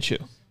going to admit you."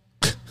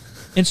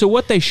 And so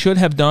what they should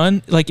have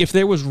done, like if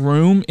there was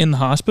room in the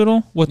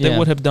hospital, what they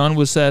would have done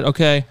was said,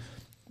 okay,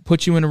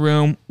 put you in a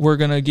room. We're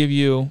going to give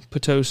you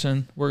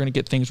Pitocin. We're going to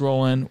get things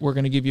rolling. We're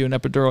going to give you an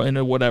epidural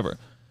and whatever.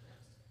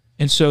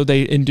 And so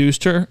they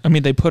induced her. I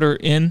mean, they put her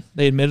in.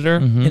 They admitted her.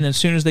 And as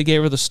soon as they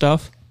gave her the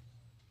stuff,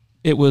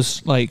 it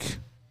was like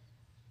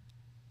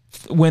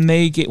when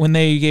they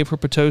gave her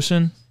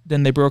Pitocin,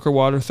 then they broke her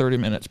water 30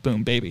 minutes.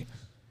 Boom, baby.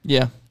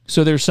 Yeah.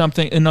 So there's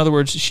something. In other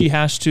words, she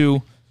has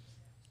to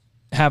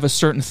have a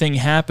certain thing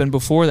happen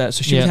before that.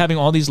 So she was having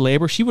all these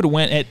labor. She would have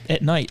went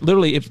at night.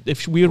 Literally,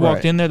 if we had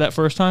walked in there that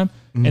first time,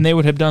 and they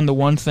would have done the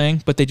one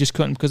thing, but they just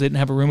couldn't because they didn't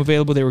have a room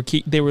available. They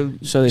were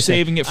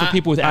saving it for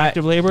people with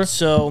active labor.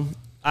 So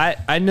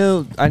I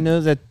know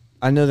that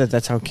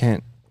that's how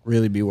Kent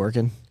really be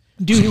working.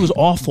 Dude, it was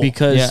awful.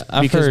 because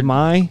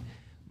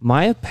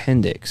my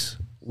appendix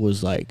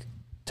was like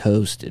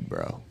toasted,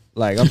 bro.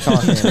 Like I'm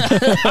talking.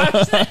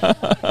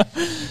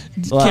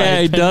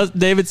 Okay,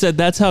 David said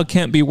that's how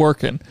Kent be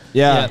working.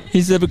 Yeah.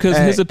 He said because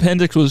his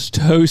appendix was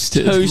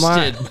toasted.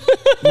 My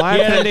He had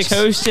a appendix.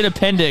 toasted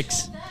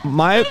appendix.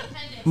 My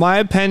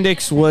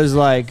appendix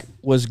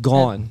was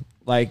gone.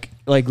 Like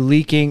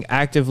leaking,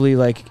 actively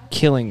like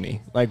killing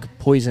me, like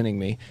poisoning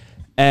me.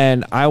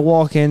 And I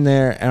walk in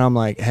there and I'm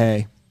like,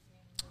 hey,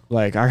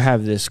 like I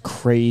have this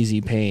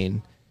crazy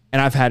pain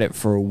and I've had it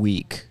for a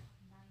week.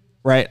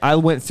 Right? I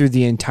went through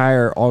the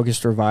entire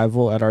August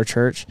revival at our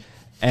church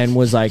and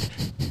was like,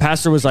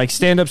 pastor was like,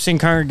 stand up, sing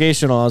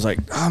congregational. I was like,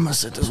 I'm gonna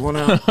sit this one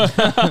out.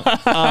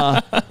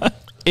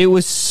 It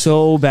was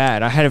so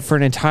bad. I had it for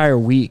an entire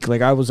week.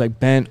 Like I was like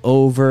bent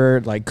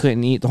over, like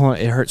couldn't eat the whole.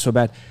 It hurt so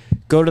bad.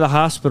 Go to the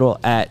hospital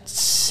at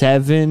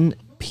 7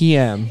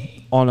 p.m.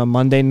 on a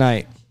Monday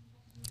night.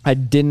 I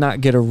did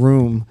not get a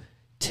room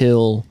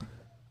till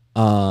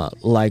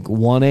like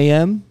 1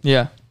 a.m.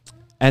 Yeah.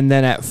 And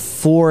then at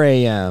 4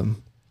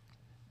 a.m.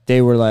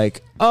 they were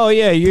like, "Oh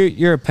yeah,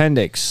 your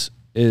appendix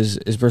is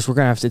burst. We're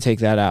gonna have to take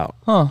that out."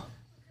 Huh.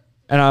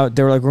 And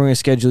they were like, "We're gonna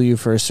schedule you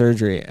for a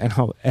surgery."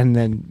 And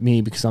then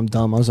me, because I'm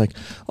dumb, I was like,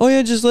 "Oh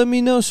yeah, just let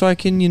me know so I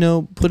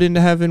can put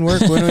into heaven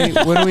work.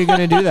 When are we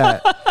gonna do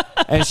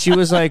that?" And she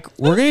was like,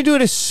 "We're gonna do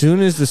it as soon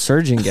as the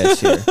surgeon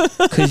gets here,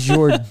 because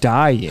you're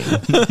dying."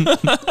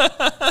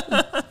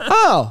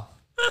 Oh,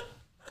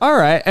 all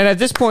right. And at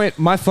this point,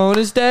 my phone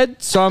is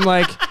dead, so I'm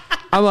like.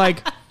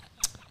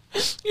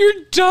 You're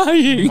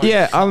dying.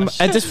 Yeah,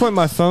 at this point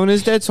my phone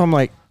is dead, so I'm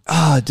like,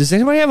 does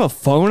anybody have a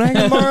phone I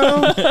can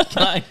borrow?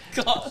 My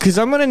God. Because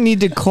I'm gonna need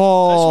to I just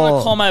call.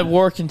 want to call my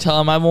work and tell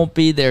them I won't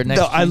be there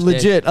next No, I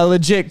Tuesday.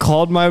 legit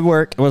called my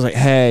work and was like,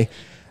 hey.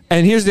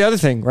 And here's the other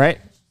thing, right?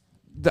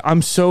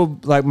 I'm so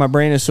like my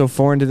brain is so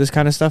foreign to this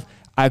kind of stuff.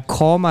 I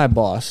call my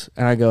boss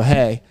and I go,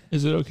 hey,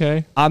 Is it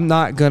okay? I'm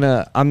not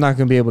gonna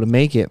be able to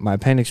make it. My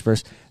appendix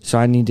burst, so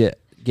I need to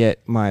get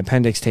my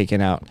appendix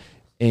taken out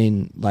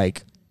in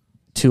like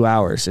 2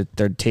 hours.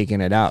 They're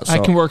taking it out. So, I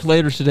can work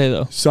later today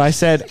though. So I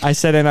said,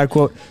 and I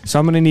quote, so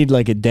I'm going to need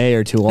like a day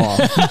or two off.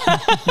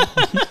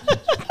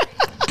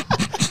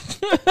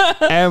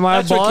 And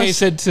That's what Kay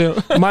said too.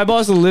 my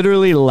boss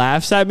literally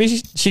laughs at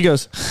me. She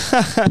goes,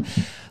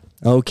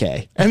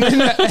 okay. And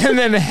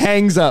then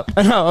hangs up.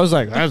 And I was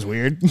like, that's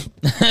weird.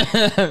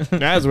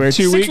 That's weird.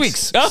 2 6 weeks.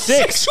 weeks. Oh,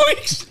 6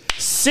 weeks.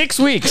 6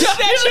 weeks.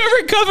 That's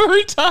your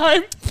recovery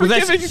time for Well,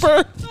 that's- giving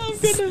birth. Oh,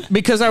 goodness.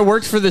 Because I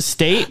worked for the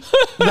state.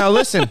 Now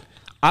listen,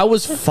 I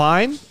was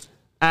fine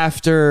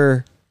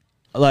after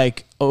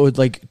like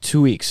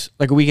 2 weeks,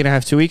 like a week and a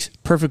half, 2 weeks,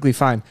 perfectly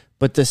fine.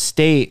 But the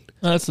state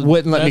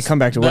wouldn't let me come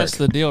back to work. That's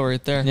the deal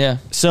right there. Yeah.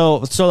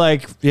 So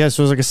like, yeah,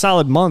 so it was like a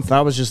solid month.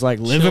 I was just like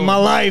living Chilling. my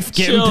life,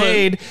 getting Chilling.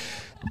 paid.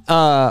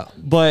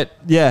 But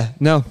yeah,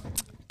 no.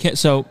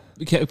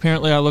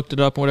 Apparently I looked it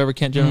up and whatever.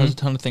 Kent Jenner has a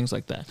ton of things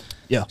like that.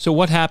 Yeah. So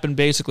what happened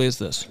basically is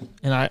this,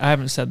 and I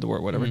haven't said the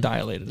word, whatever,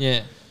 dilated.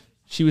 Yeah.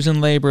 She was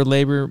in labor.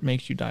 Labor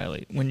makes you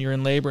dilate. When you're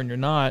in labor and you're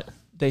not,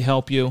 they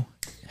help you.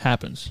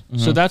 Happens.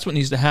 So that's what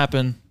needs to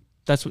happen.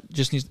 That's all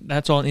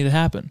that needed to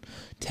happen.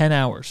 10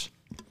 hours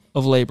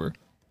of labor.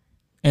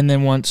 And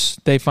then once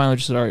they finally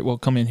just said, all right, well,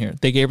 come in here.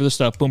 They gave her the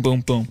stuff. Boom,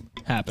 boom, boom.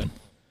 Happened.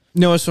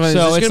 No, it's funny.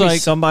 So So it's it's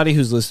like- somebody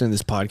who's listening to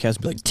this podcast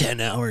be like,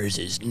 10 hours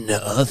is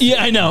nothing.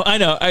 Yeah, I know.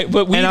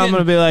 But we And I'm didn't-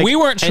 gonna be like, we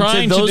weren't and to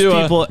trying to those do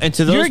people- and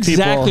to those You're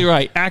exactly people-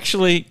 right.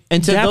 Actually,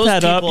 And to dap those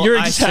that up. people, You're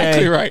I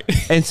exactly say- right.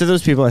 And to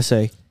those people, I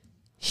say,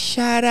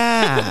 shut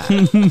up.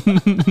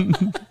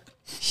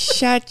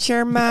 Shut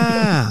your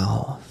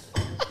mouth.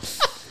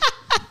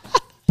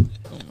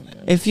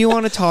 If you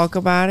want to talk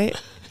about it,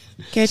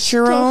 get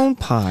your own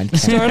podcast.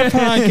 Start a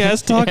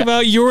podcast. Talk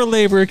about your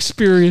labor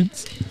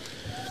experience.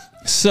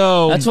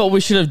 So That's what we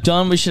should have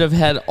done. We should have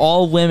had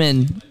all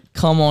women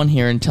come on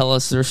here and tell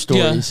us their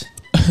stories.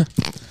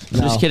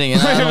 Just kidding.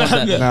 I don't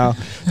want that. No.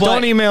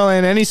 Don't email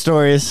in any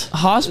stories.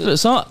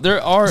 Hospital.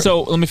 There are.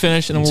 So let me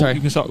finish, and Sorry.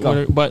 you can start.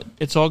 Go. But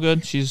it's all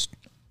good.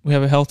 We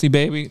have a healthy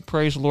baby.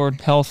 Praise the Lord,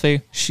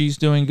 healthy. She's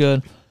doing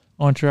good,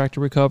 on track to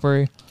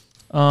recovery.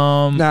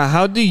 Now,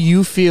 how do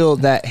you feel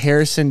that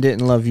Harrison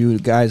didn't love you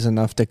guys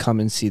enough to come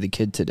and see the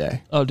kid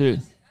today? Oh,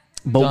 dude,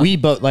 But Done. we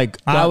both I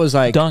Done. was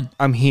like, Done.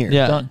 I'm here.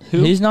 yeah. done.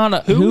 Who? He's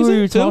not. Who is are it?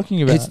 you Who?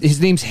 talking about? His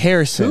name's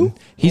Harrison. Who?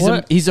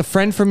 What? He's a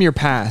friend from your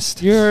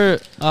past. You're.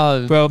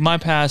 Bro, my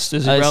past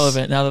is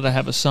irrelevant now that I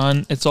have a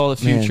son. It's all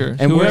the Man. future.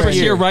 And we're Whoever's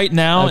here. here right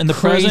now A in the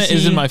present is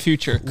crazy- in my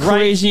future.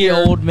 crazy here,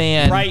 old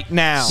man Right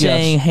now.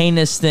 saying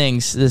heinous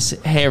things. This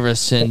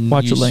Harrison.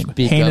 Watch you your language.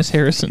 speak Heinous of.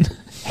 Harrison.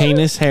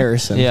 Heinous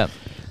Harrison. Yeah.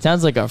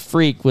 Sounds like a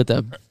freak with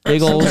a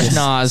big old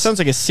schnoz. Sounds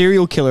like a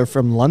serial killer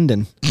from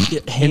London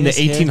in the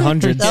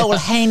 1800s. Oh, well,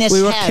 heinous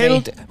We were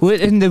Harry. killed,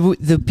 and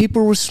the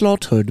people were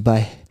slaughtered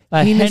by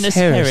Heinous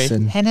Harry.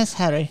 Harrison. Heinous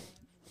Harry.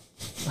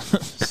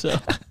 So,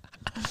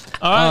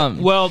 all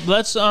right. Well,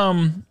 let's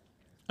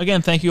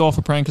again. Thank you all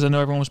for praying because I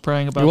know everyone was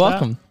praying about. You're that.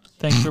 welcome.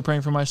 Thanks for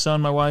praying for my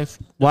son, my wife.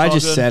 It's Well, I all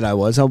just good. said I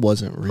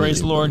wasn't really. Praise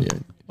the Lord. Yeah.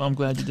 Well, I'm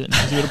glad you didn't.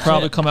 'Cause you would have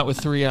probably come out with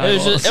 3 It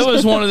eyeballs. it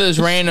was one of those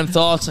random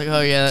thoughts, like,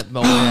 oh yeah, that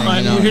bowling. All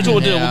right, here's what we'll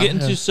do. We'll get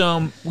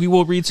into we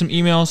will read some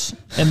emails,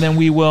 and then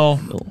we will.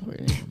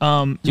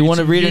 Do you want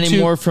to read any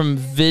more from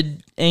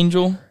Vid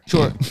Angel?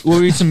 Sure. We'll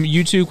read some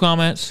YouTube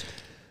comments.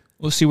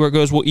 We'll see where it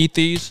goes. We'll eat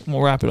these, and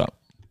we'll wrap it up.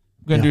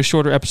 We're going to do a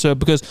shorter episode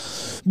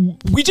because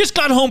we just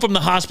got home from the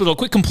hospital.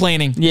 Quit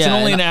complaining. Yeah, it's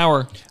only an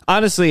hour.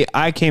 Honestly,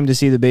 I came to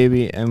see the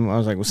baby, and I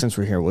was like, well, since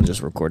we're here, we'll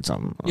just record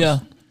something. Yeah.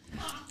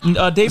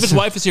 David's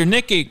wife is here.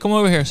 Nikki, come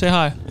over here. Say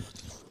hi.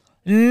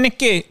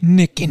 Nikki.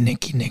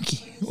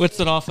 What's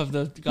it off of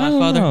The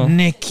Godfather?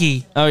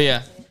 Nikki. Oh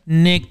yeah.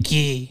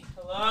 Nikki.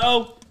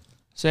 Hello.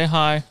 Say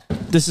hi.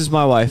 This is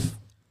my wife.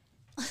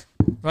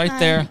 Right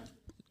there.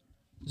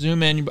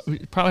 Zoom in.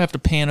 You probably have to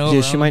pan over.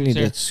 Yeah, she might need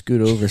to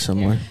scoot over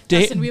somewhere.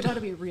 Dustin, we about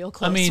to be real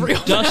close. I mean,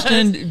 real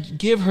Dustin,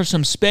 give her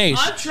some space.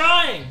 I'm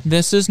trying.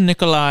 This is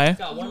Nikolai.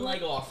 Got one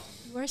leg off.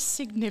 You are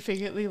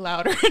significantly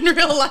louder in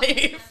real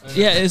life.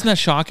 Yeah, isn't that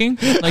shocking?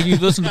 Like, you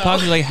listen to the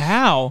podcast, like,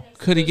 how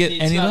could he get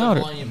any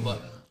louder?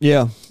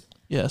 Yeah,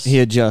 Yes. he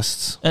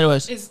adjusts.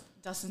 Anyways.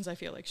 Dustin's, I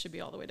feel like, should be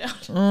all the way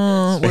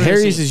down.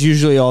 Harry's is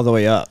usually all the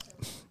way up.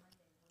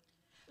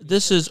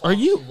 This is, are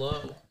you?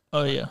 Low.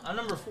 Oh, yeah. I'm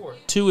number 4.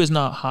 2 is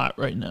not hot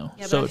right now.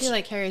 Yeah, but so I it's, feel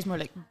like Harry's more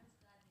like,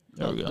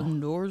 there we go. open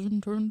doors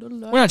and turn the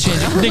light. We're not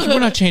changing. Nick, we're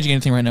not changing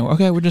anything right now.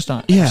 Okay, we're just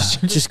not. Yeah,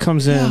 just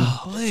comes in.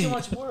 So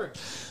much work.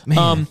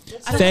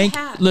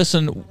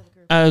 Listen,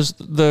 as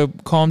the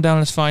Calm Down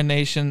is Fine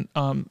Nation,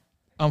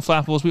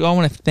 Unflappables, we all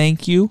want to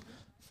thank you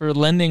for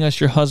lending us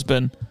your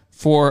husband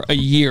for a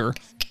year.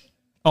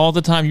 All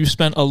the time you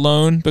spent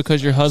alone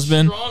because your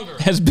husband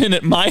has been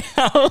at my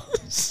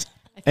house.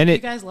 And You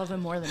it guys love him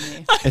more than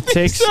me. it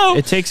takes So-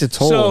 it takes a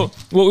toll. So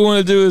what we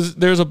want to do is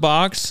there's a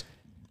box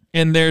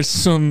and there's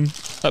some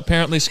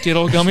apparently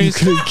Skittle gummies.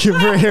 Give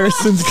her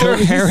Harrison's They're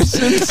gummies.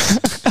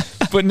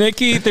 Harrison's. But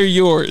Nikki, they're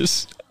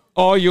yours.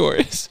 All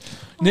yours.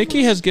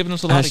 Nikki has given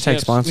us a lot of Hashtag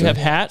gifts. sponsor. We have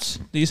hats.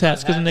 These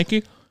hats because of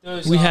Nikki.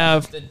 We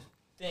have the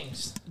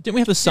things. Didn't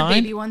we have the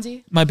sign? Baby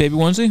onesie, My baby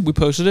onesie. We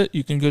posted it.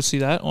 You can go see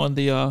that on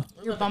the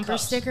your bumper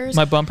stickers,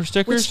 my bumper which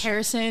stickers.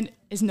 Harrison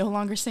is no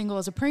longer single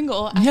as a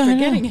Pringle after Yeah, I know.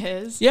 getting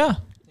his. Yeah.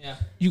 Yeah.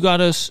 You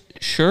got us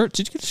shirts.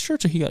 Did you get the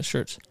shirts or he got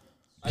shirts?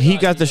 He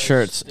got the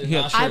shirts. He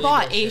got I shirts.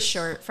 bought a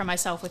shirt for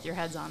myself with your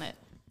heads on it.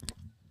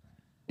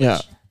 Yeah,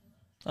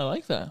 I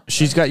like that.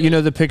 she's got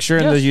the picture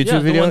in Yes, the YouTube yeah,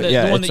 video. The one that,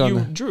 yeah, the one it's that on you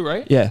the, drew,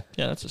 right? yeah,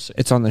 Yeah, that's a sick,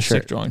 it's on the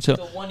sick shirt. drawing too.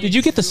 The one Did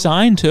you get the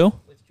sign too?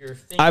 With your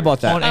finger. I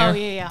bought that. On air. Oh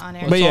yeah, on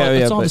air. But It's all, yeah,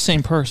 it's all but- the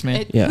same purse,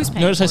 man. Yeah. Who's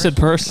paying Notice for I said it?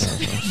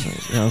 purse.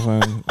 Yeah, I was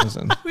like,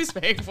 listen. Who's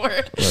paying for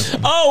it?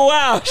 Oh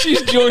wow, she's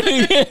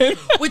joining in.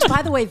 Which,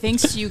 by the way,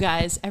 thanks to you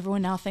guys,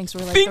 everyone now thinks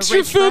we're like Thinks the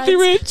you're rich filthy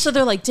friends. rich. So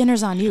they're like,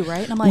 dinner's on you,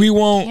 right? And I'm like, We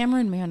won't-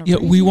 Cameron, man. Yeah,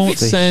 we won't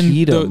The send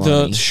Hito the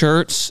money.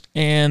 shirts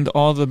and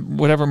all the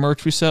whatever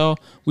merch we sell.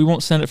 We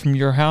won't send it from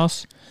your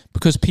house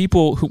because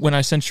people who, when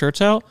I send shirts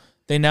out,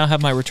 they now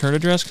have my return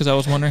address because I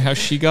was wondering how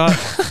she got.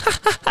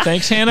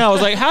 Thanks, Hannah. I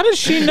was like, how does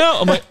she know?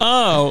 I'm like,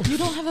 oh You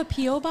don't have a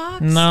P.O.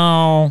 box?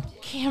 no,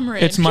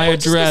 Cameron. It's my people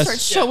just gonna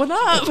address. Start showing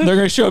up. they're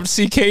gonna show up to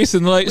see Case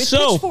and they're like, With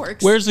so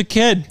pitchforks. where's the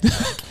kid?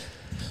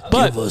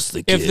 But us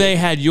the if they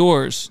had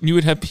yours, you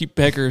would have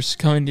beggars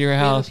coming to your We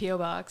have a house. P.O.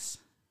 box.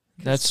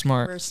 That's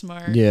smart. We're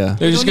smart. Yeah,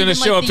 They're just don't gonna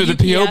even show like up to the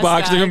the PO UPS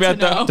box. They're gonna be guy at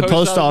to the know. the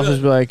post office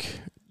be like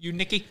You,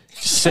 Nikki.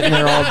 sitting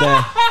there all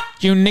day.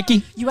 You,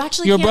 Nikki. You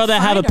actually Your can't brother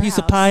had a find our piece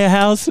of house. pie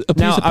house. A piece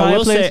Now of pie I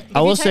will place. say, If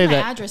I will you say type my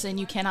that address and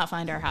you cannot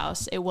find our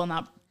house, it will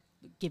not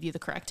give you the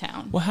correct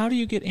town. Well, how do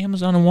you get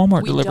Amazon and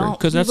Walmart We delivered? don't.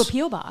 Because We have that's a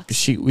P.O.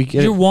 box. we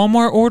get your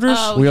Walmart orders.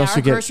 Oh, We yeah, also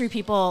our get- grocery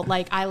people,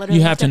 like, I literally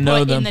You have to know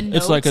put them. in the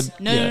It's notes. like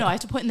a- No, yeah. I have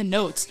to put in the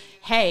notes,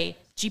 hey,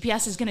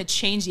 GPS is going to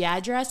change the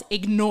address.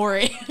 Ignore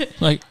it.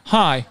 Like,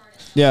 hi,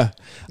 yeah.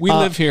 we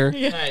live here.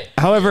 Hey,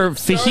 However,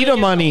 Starting fajita at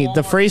money,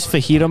 the Walmart. phrase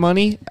fajita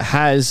money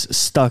has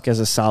stuck as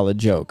a solid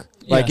joke.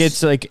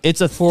 Yes. It's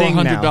a thing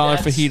 $400 now.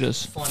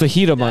 fajitas.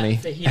 Fajita money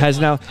fajita has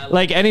now money. I like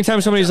like that. anytime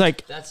somebody's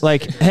like That's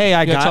like good. hey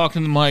I You gotta got talk to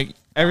the mic.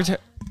 every time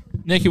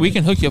Nikki, we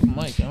can hook you up a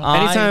mic. You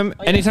know?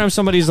 anytime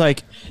somebody's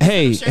like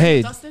hey Sure,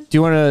 hey Dustin? do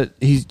you want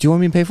to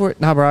want me to pay for it?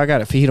 Nah, bro, I got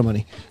it. Fajita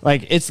money.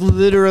 Like it's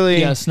literally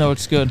Yes, no,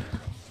 it's good.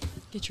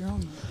 Get your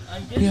own.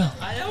 I'm getting Yeah.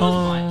 I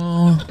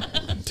know it's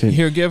mine. Dude,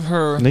 Here, give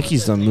her.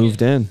 Nikki's done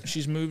moved in.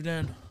 She's moved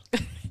in.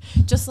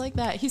 Just like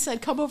that. He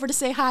said, come over to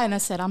say hi. And I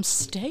said, I'm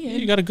staying.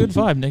 You got a good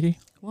vibe, Nikki.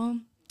 Well,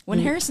 when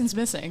Harrison's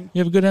missing, You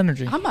have a good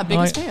energy. I'm my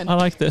biggest fan. I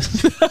like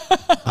this.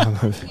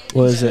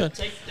 What is it?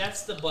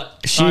 That's the butt.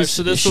 She's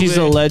so this will she's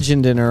be- a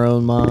legend in her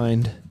own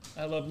mind.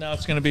 I love now.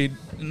 It's gonna be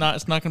not.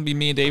 It's not gonna be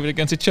me and David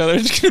against each other.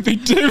 It's gonna be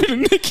David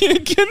and Nikki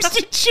against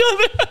each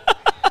other.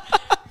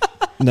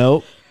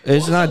 Nope.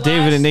 It's not the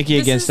David last- and Nikki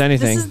against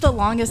anything. This is the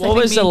longest. I What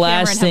think was me the and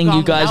last Cameron thing have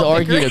you gone guys without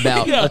argued bickering.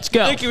 about? Let's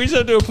go. Nikki, we just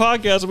have to do a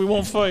podcast and we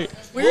won't fight.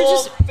 We were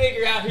just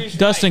figure out who's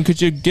Dustin,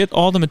 could you get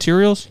all the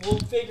materials? We'll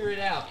figure it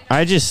out.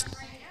 I just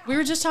We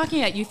were just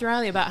talking at Youth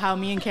Rally about how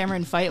me and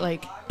Cameron fight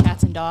like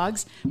cats and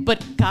dogs,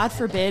 but God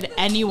forbid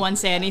anyone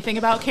say anything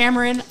about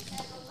Cameron.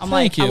 I'm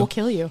Thank like, you. I will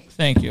kill you.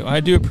 Thank you. I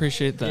do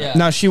appreciate that. Yeah.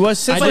 No, she was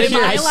since I we're did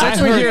here. hear- Since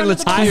I we're heard- here,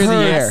 let's I clear the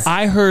heard, air.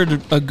 I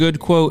heard a good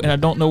quote, and I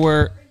don't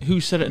know who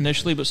said it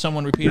initially, but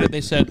someone repeated it. They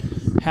said,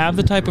 have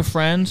the type of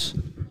friends.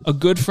 A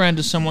good friend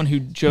is someone who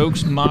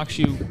jokes, mocks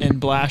you,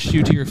 and blasts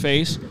you to your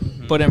face,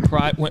 but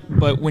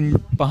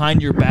when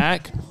behind your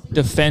back,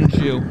 defends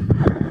you.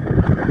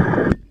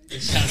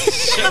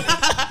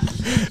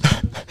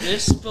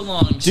 This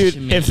belongs Dude, to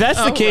me. if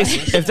that's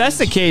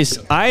the case,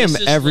 I am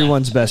This is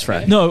everyone's best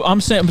friend. No,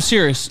 I'm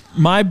serious.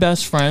 My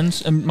best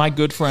friends and my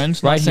good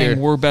friends, Right not saying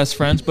here. we're best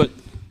friends, but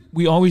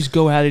we always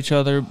go at each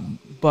other,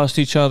 bust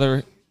each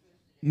other,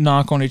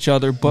 knock on each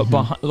other. But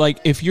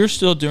if you're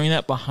still doing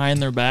that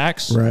behind their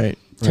backs, Right.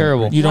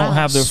 Terrible. you don't Wow.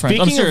 have their friends.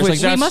 I'm Speaking of serious. which-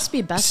 Like We that's, must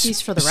be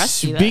besties for the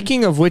rest of you.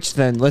 Speaking of which,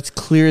 then let's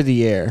clear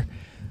the air.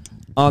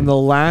 On the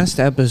last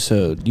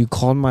episode, you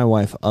called my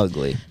wife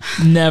ugly.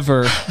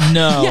 never.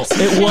 No,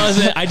 it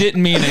wasn't. I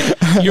didn't mean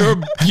it. You're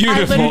I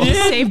beautiful. literally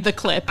saved the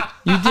clip.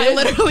 You did? I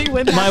literally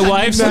went My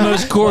wife's the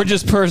most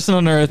gorgeous person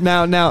on earth.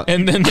 Now,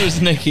 And then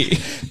there's Nikki.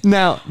 Is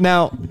that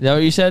what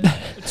you said?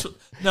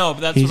 No, but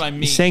that's he's what I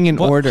mean. saying in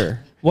order.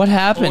 What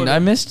happened? Order. I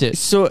missed it.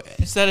 So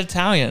It's that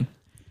Italian.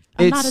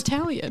 I'm it's- not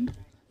Italian.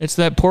 It's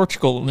that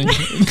Portugal.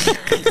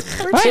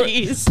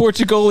 Portuguese.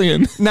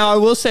 Portugalian. now I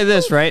will say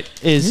this, right?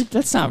 Is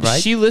That's not right.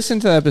 she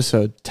listened to the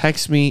episode,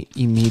 text me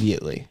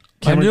immediately.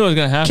 I knew it was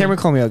gonna happen. Cameron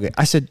called me ugly.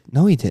 I said,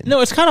 no, he didn't. No,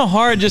 it's kind of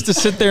hard just to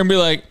sit there and be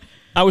like,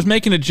 I was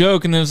making a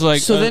joke, and then it's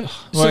like, So then- what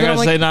so I then gotta I'm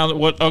like- say now?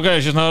 What?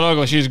 Okay, she's not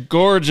ugly. She's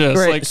gorgeous.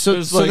 Right. Like, so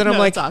it's so like, then I'm No,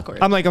 like, it's awkward.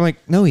 I'm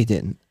like, no, he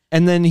didn't.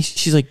 And then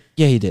she's like,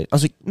 yeah, he did. I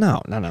was like,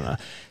 no.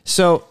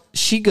 So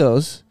she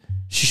goes,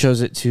 she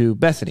shows it to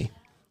Bethany.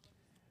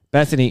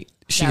 Bethany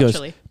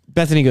Naturally.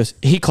 goes,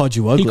 he called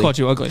you ugly. he called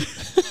you ugly.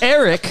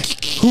 Eric,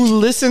 who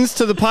listens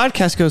to the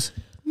podcast, goes,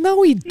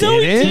 no, he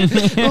didn't.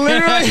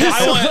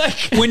 Literally.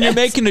 When you're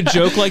making a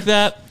joke like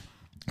that,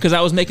 because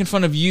I was making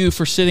fun of you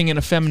for sitting in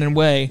a feminine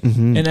way,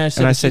 and I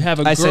said, if you have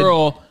a I said-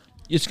 girl,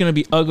 it's gonna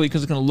be ugly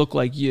because it's gonna look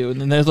like you. And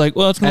then they're like,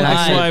 well, it's gonna And look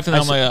I like said- your wife. And I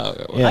I'm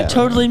like, oh, Yeah. I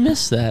totally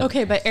missed that.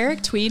 Okay, but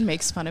Eric Tweed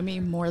makes fun of me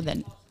more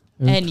than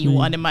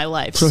anyone in my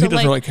life. So he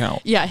doesn't really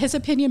count. Yeah, his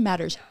opinion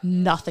matters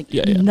nothing.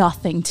 Yeah, yeah.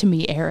 Nothing to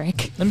me,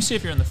 Eric. let me see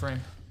if you're in the frame.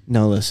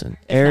 No, listen.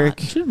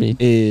 Eric Should be.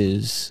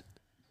 is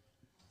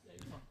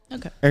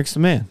Okay. Eric's the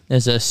man.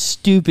 As a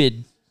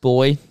stupid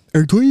boy,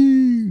 Eric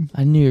Tweed.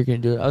 I knew you were gonna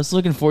do it. I was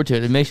looking forward to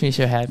it. It makes me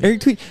so happy.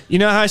 Eric Tweed. You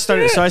know how I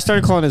started? So I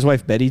started calling his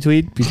wife Betty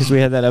Tweed because we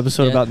had that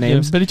episode about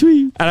names. Betty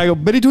Tweed. And I go,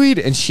 Betty Tweed.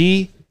 And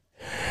she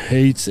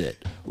hates it,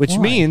 which Why?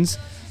 means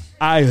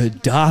I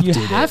adopted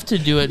You have it. to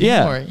do it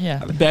Yeah. more.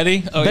 Yeah.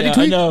 Betty. Oh Betty yeah,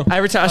 Tweed. I know.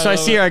 Every time, so I I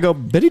see her, I go,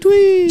 Betty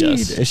Tweed.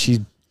 Yes. And she,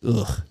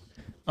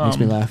 makes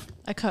me laugh.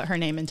 I cut her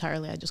name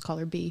entirely. I just call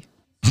her B.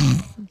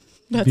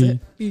 That's it.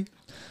 B.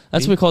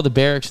 That's what we call the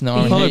barracks in the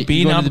army. call her Hey, B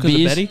you going now to the because of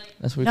Bs? Betty?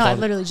 That's what we No, I call it.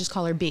 literally just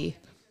call her B.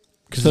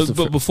 So,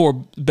 but before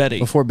Betty.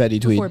 Before Betty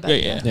Tweed. Before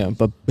Betty. Yeah. Yeah,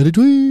 but Betty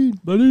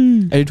Tweed.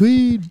 Betty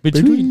Tweed.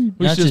 Betty Tweed.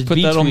 We Not should just just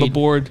put that on the B-Tweed.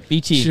 board,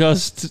 BT.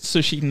 just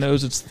so she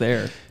knows it's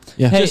there.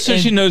 Yeah. Hey, Just so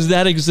and- she knows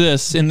that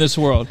exists in this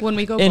world. When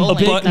we go And a A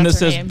bowling, button that that's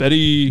her says name.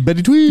 Betty.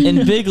 Betty Tweed.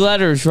 In big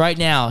letters right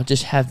now,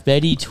 just have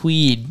Betty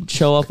Tweed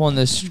show up on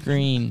the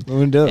screen I'm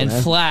gonna do it, and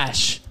man.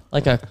 flash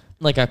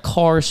like a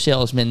car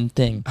salesman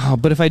thing. Oh,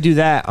 but if I do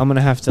that, I'm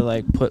gonna have to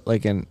like put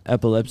like an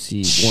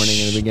epilepsy warning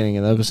in the beginning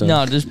of the episode.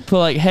 No, just put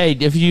like, hey,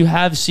 if you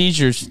have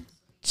seizures,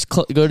 just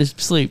go to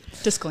sleep.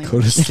 Disclaimer.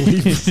 Go to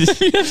sleep.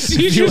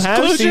 If you have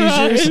Close your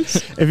seizures,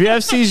 if you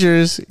have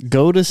seizures,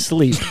 go to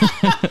sleep.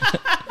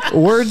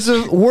 words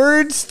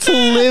to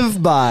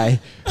live by.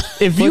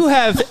 If you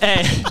have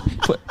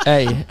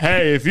Hey,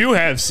 hey, if you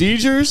have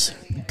seizures,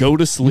 go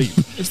to sleep.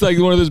 It's like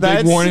one of those big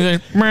That's-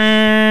 warnings.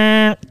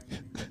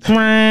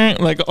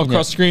 Like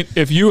across the screen.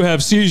 If you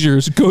have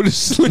seizures, go to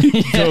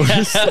sleep. Go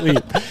to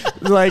sleep.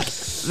 Like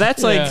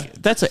that's Yeah.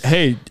 like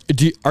hey,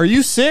 are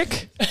you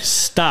sick?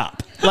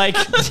 Stop. Like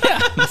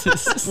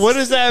what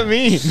does that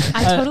mean?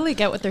 I totally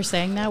get what they're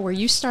saying now, where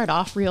you start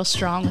off real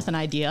strong with an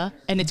idea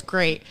and it's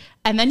great,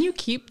 and then you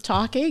keep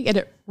talking and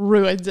it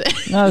ruins it.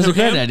 that was a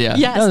great idea.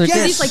 Yes, That was a because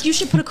great- he's like, you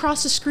should put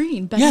across the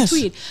screen, Betty Yes.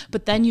 Tweed,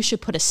 but then you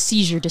should put a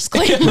seizure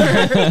disclaimer.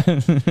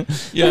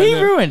 Yeah, he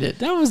no. ruined it.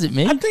 That wasn't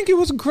me. I think it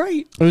was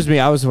great. It was me.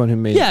 I was the one who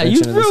made Yeah, you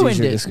mention of the ruined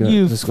seizure it.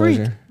 You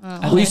disclosure.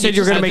 freak. Well, you said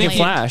you were gonna I make it think-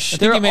 flash. I think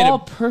They're he made all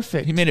it.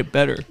 perfect. He made it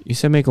better. You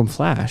said make them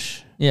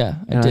flash, Yeah,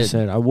 I and did. I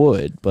said I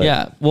would, but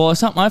yeah. Well,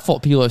 it's not my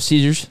fault. People have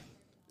seizures.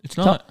 It's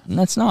not.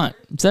 That's not.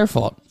 It's their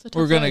fault.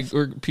 People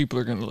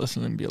are gonna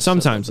listen and be upset.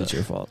 sometimes about it's that.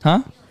 your fault.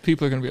 Huh?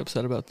 People are gonna be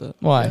upset about that.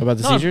 Why? About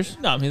the No, seizures?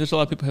 No, I mean there's a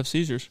lot of people who have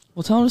seizures.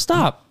 Well, tell them to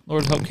stop.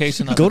 Lord help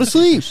Casey. Not Go to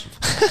sleep.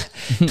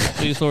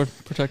 Please, Lord,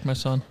 protect my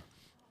son.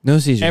 No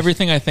seizures.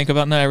 Everything I think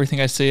about now,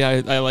 everything I see,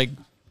 I like.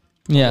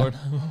 Yeah. Lord,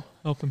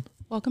 help him.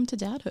 Welcome to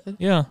dadhood.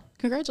 Yeah,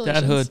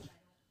 Congratulations. dadhood.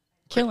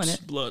 Killing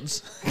it.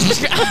 Bloods.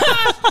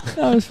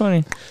 That was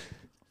funny.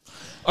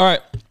 All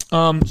right.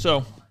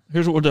 So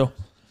here's what we'll do.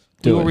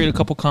 Do We'll it. read a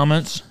couple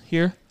comments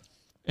here,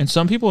 and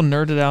some people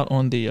nerded out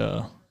on the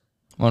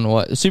On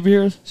what? The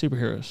superheroes?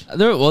 superheroes.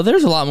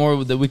 There's a lot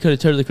more that we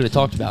totally could have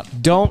talked about.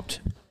 Don't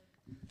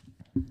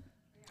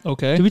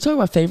Okay. Did we talk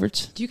about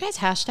favorites? Do you guys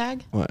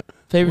hashtag? What?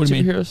 Favorite What do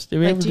you mean? superheroes? Did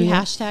we Like, ever do you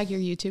that? hashtag your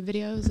YouTube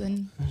videos?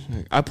 And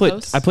I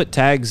Posts? put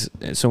tags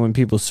so when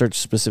people search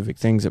specific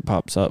things, it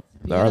pops up.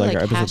 you Or gotta, like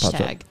our like episode pops up.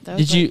 hashtag. That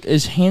Did was, you? like,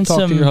 Is Talk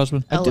handsome? to your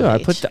husband. I do.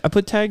 elevate. I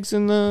put tags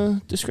in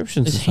the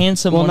descriptions. Is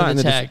handsome Well, one not of in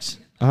the the tags?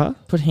 Uh-huh.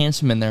 Put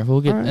handsome in there.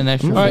 We'll get All right. an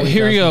extra. All All right,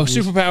 here we go.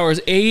 40,000 views. Superpowers.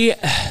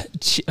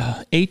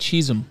 A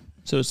Cheesem.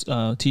 So it's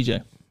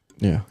TJ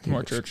Yeah. from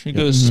our church. He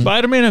goes,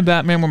 Spider-Man and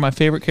Batman were my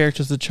favorite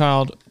characters as a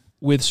child,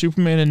 with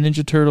Superman and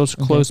Ninja Turtles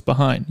close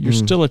behind. You're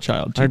still a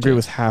child. I agree TJ.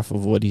 with half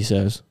of what he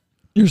says.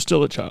 You're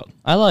still a child.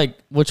 I like.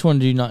 Which one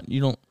do you not?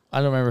 You don't. I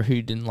don't remember who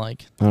you didn't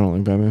like. I don't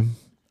like Batman.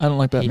 I don't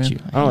like Hate Batman. you.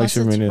 I don't like unless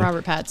Superman it's either.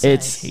 Robert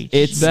Pattinson.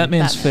 It's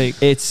Batman's Batman. fake,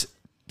 it's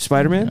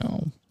Spider-Man.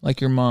 No.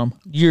 like your mom.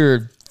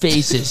 Your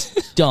face is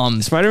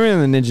dumb. Spider-Man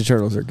and the Ninja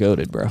Turtles are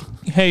goated, bro.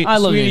 Hey, I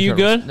love sweetie, Ninja you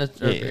Turtles. good? That's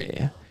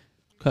they're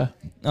great.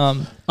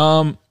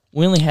 Okay.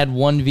 We only had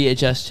one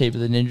VHS tape of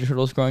the Ninja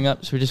Turtles growing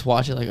up, so we just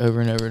watched it like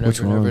over and over and Which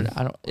over and over. one?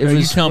 I don't.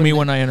 You tell me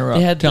when I interrupt.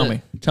 they had Tell the-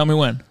 me. Tell me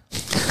when.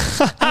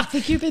 I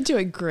think you've been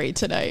doing great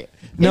tonight.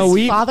 No, Is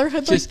we-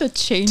 fatherhood just like the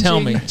changing. Tell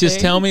me. Just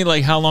thing? tell me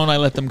like how long I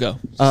let them go.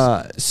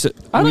 So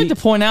I'd we- like to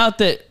point out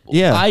that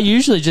Yeah. I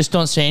usually just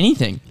don't say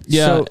anything.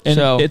 Yeah, and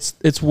so-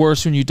 it's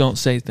worse when you don't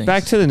say things.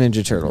 back to the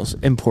Ninja Turtles.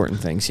 Important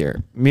things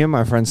here. Me and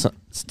my friends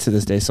to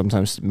this day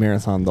sometimes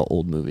marathon the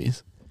old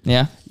movies.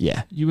 Yeah.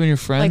 Yeah. You and your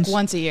friends Like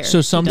once a year.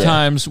 So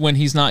sometimes when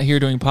he's not here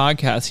doing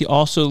podcasts, he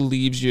also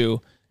leaves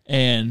you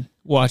and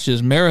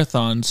watches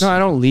marathons. No, I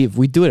don't leave.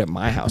 We do it at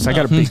my house. I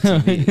got a big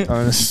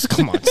TV.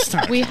 Come on,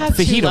 stop. We have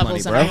two Fajita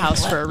levels money, in our bro.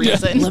 house for a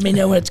reason. Let me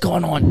know what's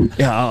going on.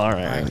 Yeah, all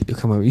right. You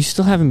come over. You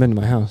still haven't been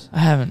to my house. I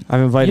haven't.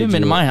 I've invited You haven't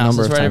been to my a house.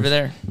 number It's of right times. over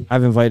there.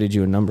 I've invited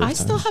you a number of I times.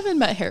 still haven't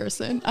met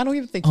Harrison. I don't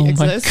even think Oh he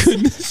my exists.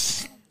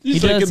 goodness. He's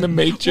He like does- in the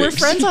Matrix. We're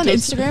friends on He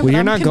does- Instagram, Well, but you're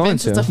I'm not going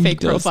convinced it's a to.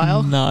 fake He does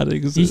profile. not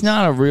exist. He's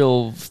not a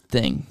real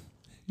thing.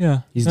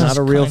 Yeah. He's No, not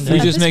a real kinda- We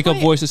At thing. just this make up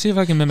point- voices. See if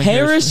I can mimic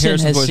Harrison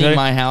Harrison's has voice. seen Ready?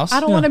 my house.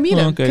 I don't Yeah. want to meet Well,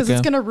 him okay, because it's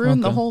okay. going to ruin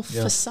the Okay. whole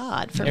Yeah.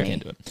 facade for I me.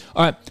 can't do it.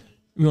 All right.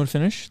 You want to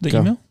finish the Go.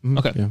 email? Mhm.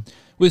 Okay. Yeah.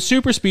 With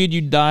super speed, you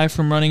die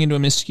from running into a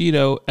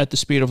mosquito at the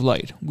speed of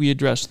light. We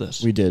addressed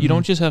this. We did. You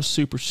don't just have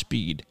super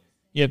speed.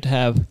 You have to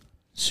have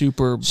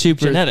super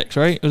Super- genetics,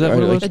 right? Is that what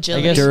it Right, was? like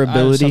Agility. I guess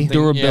Durability. something-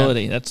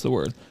 Durability. That's the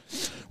word.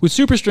 With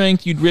super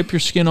strength, you'd rip your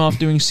skin off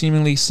doing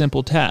seemingly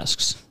simple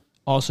tasks.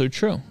 Also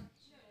true.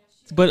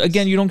 But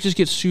again, you don't just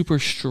get super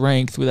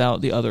strength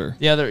without the other.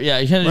 The other, yeah,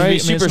 you can't just Right? I be mean,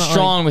 it's super not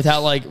strong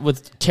without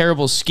with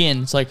terrible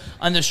skin. It's like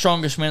I'm the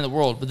strongest man in the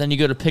world, but then you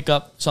go to pick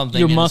up something.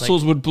 Your and it's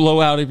muscles like, would blow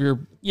out of your.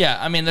 yeah,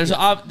 I mean, there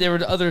have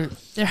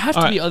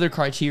to be other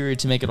criteria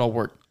to make it all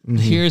work.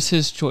 Here's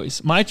his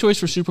choice. My choice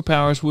for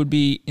superpowers would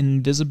be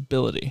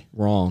invisibility.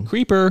 Wrong.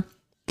 Creeper.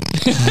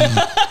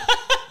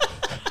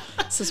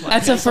 This is why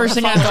That's you the guys don't first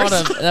thing I have thought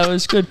followers. of. That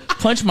was good.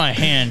 Punch my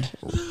hand.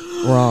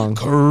 Wrong.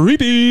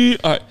 Creepy.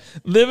 All right.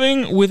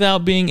 Living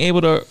without being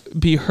able to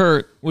be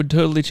hurt would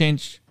totally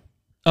change.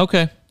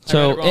 Okay.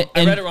 So,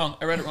 I read it wrong.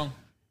 I read it wrong.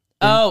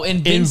 Oh,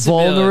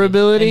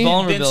 Invulnerability?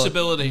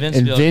 Invincibility.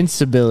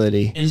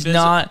 Invincibility. He's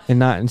not. And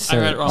not instead.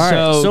 I read it wrong. All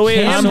right. So, So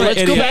wait, I'm Cameron, an let's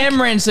go idiot. back.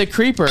 Cameron's the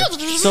creeper.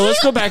 So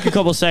let's go back a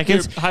couple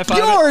seconds. High five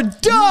You're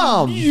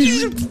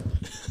dumb.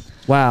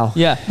 Wow.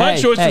 Yeah. My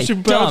hey, choice hey, for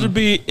superpowers dumb. would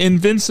be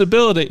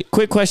invincibility.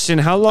 Quick question: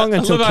 how long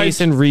until love how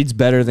Kaysen reads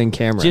better than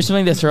Cameron? Do you have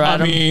something to throw I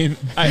at him? mean,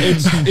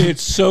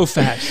 it's so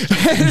fast.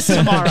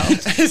 Tomorrow.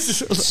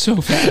 So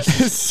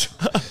fast.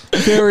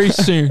 Very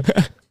soon.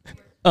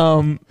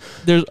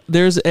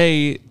 There's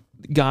a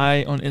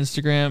guy on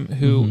Instagram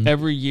who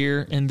every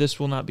year, and this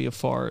will not be a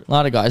fart. A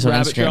lot of guys on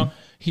Rabbit Instagram. trail.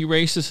 He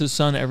races his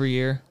son every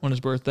year on his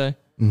birthday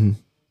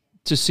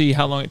to see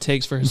how long it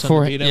takes for his son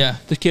Before- to beat him. yeah.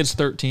 The kid's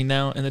 13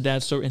 now, and the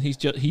dad's still, and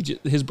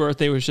his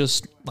birthday was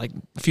just like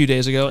a few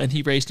days ago, and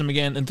he raced him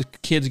again, and the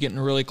kid's getting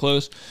really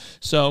close.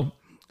 So,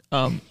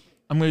 I'm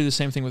gonna do the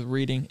same thing with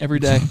reading every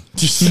day.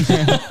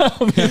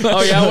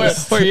 Oh yeah,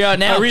 where you at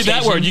now? I read that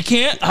Jason? word. You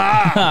can't.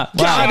 Chalk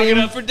it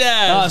up for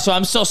dad. So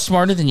I'm still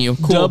smarter than you.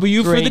 Cool.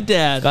 W for Great. the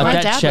dad. Got My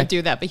that dad check. would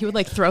do that, but he would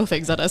like throw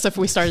things at us if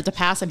we started to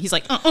pass him. He's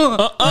like,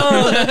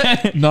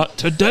 Not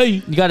today.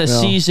 You got to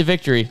seize the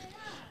victory.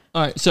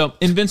 All right. So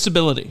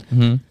invincibility.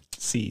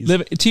 Seize.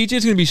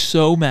 TJ's gonna be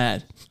so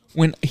mad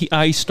when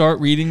I start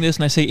reading this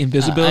and I say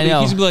invisibility. I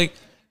know. He's gonna be like,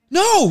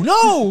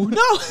 no.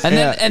 And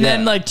Yeah,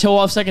 then like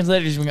 12 seconds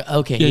later, he's going to go,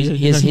 okay, Yeah,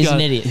 he's you an got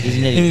it. idiot. He's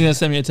an And he's idiot. gonna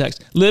send me a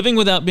text. Living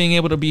without being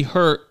able to be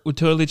hurt would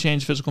totally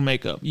change physical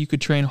makeup. You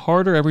could train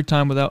harder every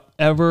time without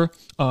ever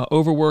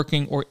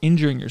overworking or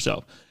injuring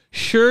yourself.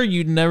 Sure,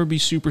 you'd never be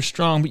super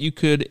strong, but you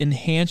could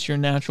enhance your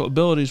natural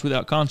abilities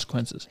without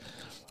consequences.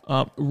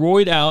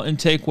 Roid out and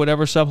take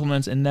whatever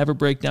supplements and never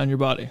break down your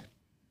body.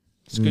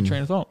 It's a good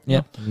train of thought.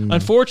 Yeah.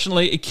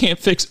 Unfortunately, it can't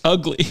fix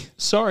ugly.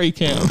 Sorry,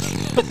 Cam.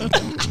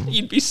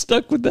 You'd be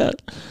stuck with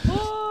that.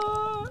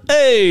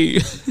 Hey,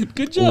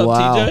 good job,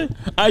 Wow. TJ.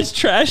 I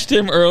trashed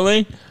him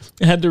early,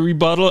 had to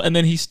rebuttal, and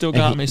then he still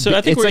got me. So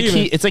I think it's we're like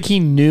even. it's like he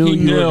knew He you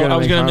knew were gonna I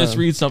was make going fun to of him.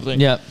 misread something.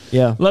 Yeah.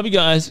 Yeah. Love you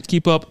guys.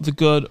 Keep up the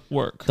good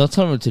work. Don't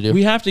tell him what to do.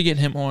 We have to get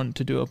him on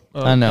to do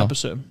I a know.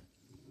 episode.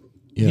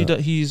 He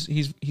does, he's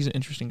an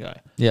interesting guy.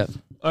 Yeah.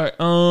 All right.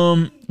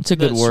 It's a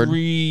good let's word.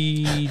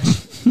 Read.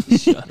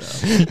 Shut up.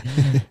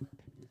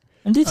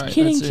 I'm just All right,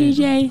 kidding, let's see.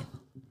 TJ.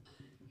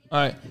 All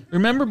right.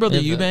 Remember Brother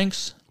Yeah,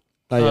 Eubanks?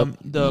 Yep.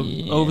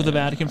 Over the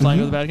Vatican, flying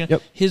over the Vatican.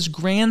 Yep. His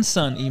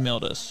grandson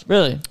emailed us.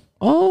 Really?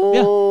 Oh, It's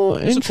a cool-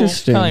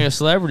 interesting. Kind of like a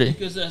celebrity.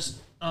 Because this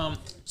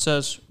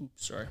says,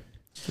 oops, sorry.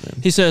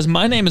 He says,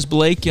 my name is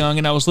Blake Young,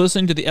 and I was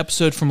listening to the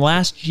episode from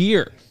last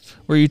year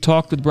where you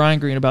talked with Brian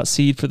Green about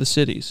seed for the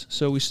cities.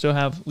 So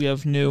we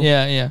have new,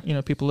 Yeah.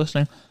 people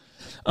listening.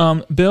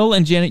 Bill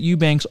and Janet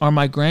Eubanks are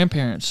my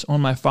grandparents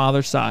on my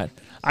father's side.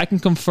 I can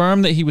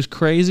confirm that he was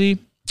crazy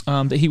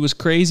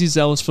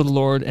zealous for the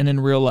Lord and in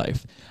real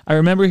life. I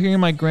remember hearing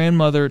my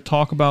grandmother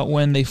talk about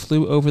when they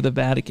flew over the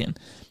Vatican.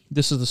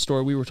 This is the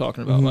story we were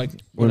talking about, like when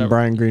whatever.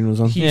 Brian Green was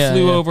on. He Yeah,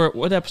 flew yeah. over.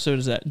 What episode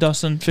is that?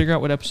 Dustin, figure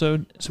out what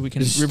episode so we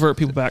can revert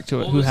people back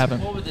to it who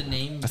haven't. What would the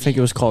name I think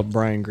it was called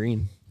Brian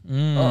Green.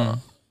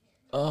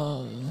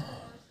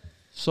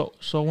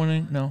 Soul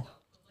winning? No.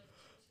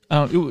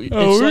 It's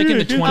like in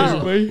the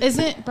 20s.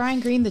 Isn't Brian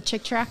Green the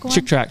Chick Track one?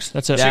 Chick Tracks.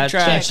 That's it. Yeah, Chick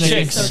Tracks. Chicks.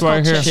 Chicks. So That's it's why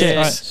I called hear. Chicks.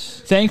 All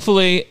right.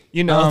 Thankfully,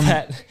 You know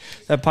that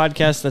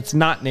podcast that's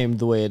not named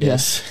the way it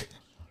is.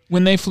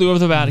 when they flew over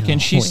the Vatican,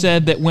 she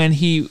said that when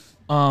he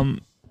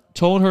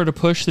told her to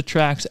push the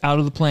tracks out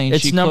of the plane,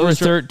 It's she number closed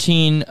her-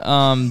 13.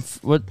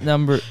 What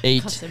number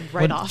 8? Cuts him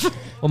right off.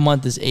 What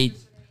month is 8?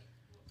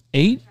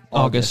 8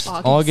 August.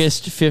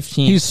 August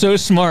 15th. He's so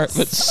smart,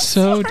 but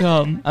so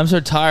dumb. I'm so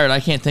tired. I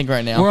can't think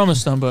right now. We're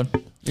almost done, bud.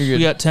 You're good.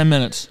 We got 10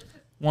 minutes.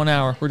 1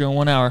 hour. We're doing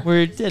 1 hour.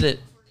 We did it.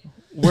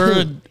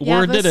 Word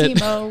did it.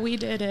 Yabasimo, we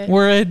did it.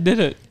 Word did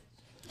it.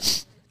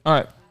 All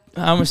right.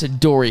 I almost said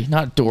Dory,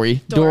 not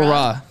Dory.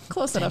 Dora.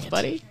 Close enough,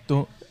 buddy.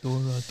 Dora.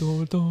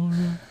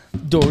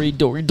 Dory.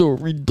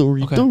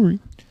 Okay. Dory.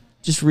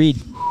 Just read.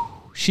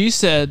 She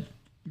said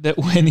that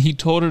when he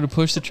told her to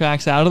push the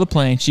tracks out of the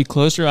plane, she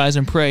closed her eyes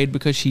and prayed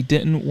because she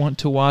didn't want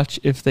to watch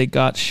if they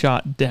got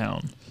shot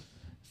down.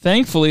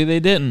 Thankfully, they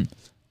didn't.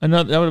 That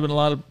would have been a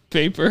lot of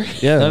paper.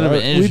 Yeah, That'd have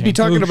been we'd be interesting.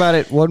 talking about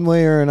it one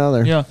way or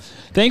another. Yeah.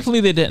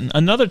 Thankfully, they didn't.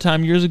 Another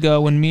time, years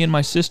ago, when me and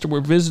my sister were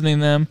visiting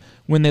them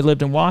when they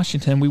lived in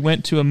Washington, we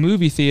went to a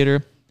movie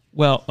theater.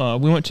 Well,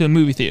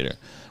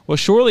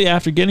 shortly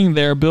after getting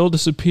there, Bill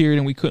disappeared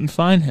and we couldn't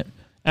find him.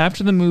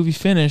 After the movie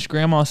finished,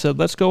 Grandma said,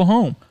 "Let's go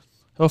home.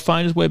 He'll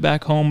find his way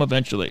back home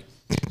eventually."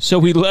 So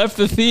we left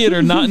the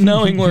theater not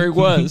knowing where he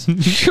was.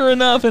 Sure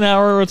enough, an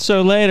hour or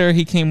so later,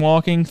 he came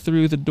walking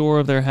through the door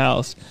of their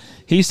house.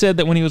 He said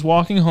that when he was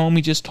walking home,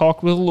 he just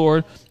talked with the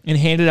Lord and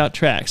handed out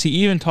tracts. He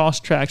even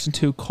tossed tracts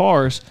into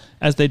cars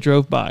as they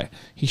drove by.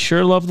 He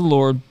sure loved the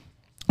Lord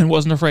and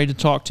wasn't afraid to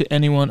talk to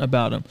anyone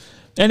about him.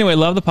 Anyway,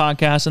 love the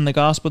podcast and the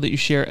gospel that you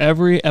share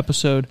every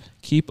episode.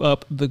 Keep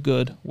up the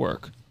good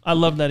work. I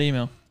love that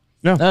email.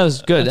 No, That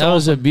was good. That's That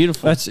was a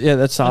beautiful.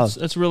 that's solid.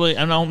 That's really,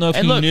 and I don't know if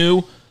And he look-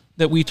 knew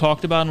that we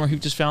talked about him or he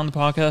just found the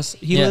podcast.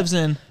 He Yeah. lives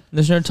in,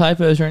 There's no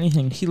typos or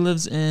anything. He's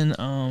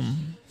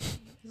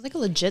He's like a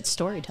legit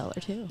storyteller,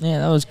 too. Yeah,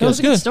 that was It good. was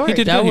a good good. story. He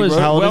did That good. was- He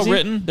how wrote, old well is he?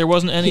 written. There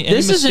wasn't any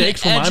This is an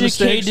mistakes from my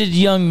mistakes. educated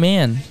young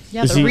man.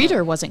 Yeah, Is the he-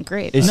 reader wasn't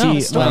great. is but he,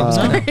 the story was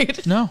uh,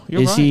 great. No,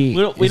 you're Is right. he?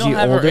 We is don't he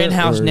have our older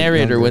in-house or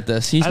narrator younger? with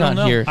us. He's I don't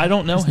not know. here. I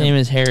don't know His him. name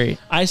is Harry.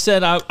 I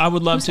said I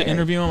would love Who's to Harry?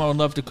 interview him. I would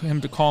love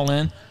him to call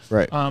in.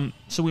 Right.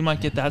 So we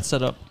might get that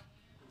set up.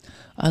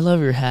 I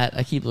love your hat.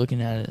 I keep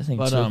looking at it. I think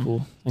But, it's so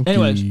cool.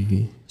 anyways,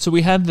 so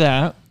we had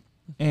that,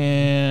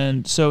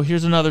 and so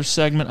here's another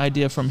segment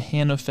idea from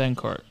Hannah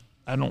Fenkart.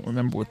 I don't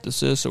remember what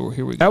this is, so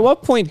here we go. At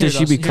what point Here, does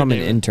she Dustin. become Here,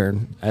 an David.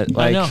 intern?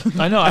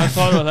 I know. I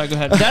thought about that. Go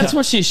ahead. That's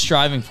what she's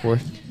striving for.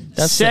 That's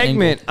the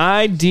segment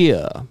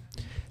idea.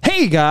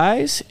 Hey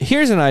guys,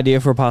 here's an idea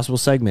for a possible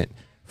segment: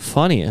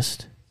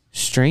 funniest,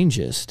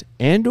 strangest,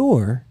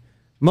 and/or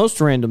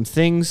most random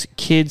things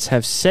kids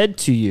have said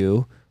to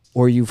you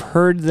or you've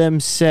heard them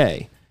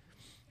say.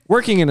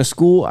 Working in a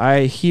school,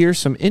 I hear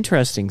some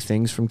interesting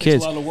things from kids.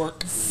 It's a lot of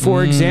work.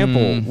 For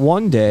example,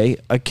 one day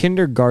a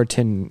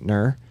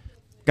kindergartner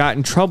got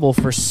in trouble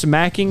for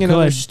smacking Go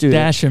another ahead, student.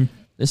 dash him.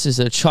 This is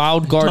a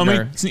child Tell me,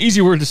 gardener. it's an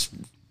easy word to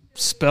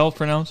spell,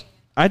 pronounce.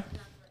 I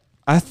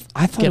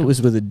thought Get it him.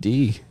 was with a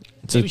D.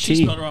 It's Maybe a she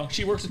T. spelled it wrong.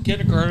 She works at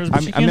kindergartners,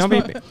 but she I'm, can't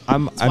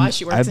I'm, spell. That's why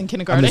she works in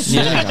kindergarten. I'm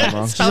assuming I'm wrong. She's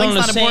on Spelling's the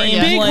not important same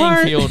yet. Big playing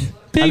heart. field.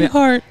 Big I mean-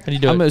 heart. How do you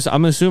do it?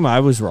 I'm assuming I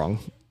was wrong.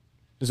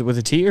 Is it with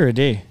a T or a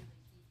D?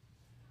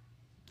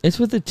 It's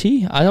with a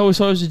T. I always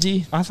thought it was a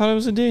D. I thought it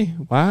was a D.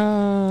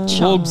 Wow. Well,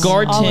 Chumps.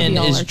 All of Garten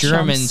y'all is are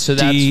German, chumps. so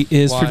that's D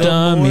is for why.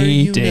 dummy,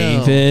 you know.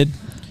 David.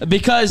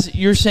 Because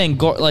you're saying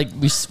like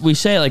we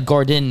say it like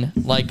garden,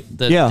 like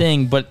the Yeah.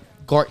 thing, but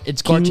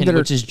it's Garten, Kinder-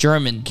 which is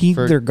German.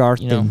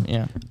 Kindergarten. For,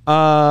 yeah,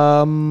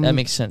 that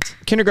makes sense.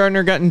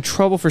 Kindergartner got in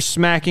trouble for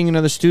smacking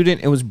another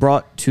student and was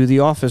brought to the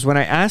office. When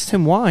I asked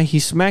him why he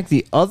smacked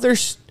the other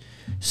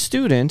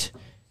student,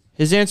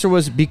 his answer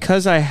was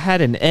because I had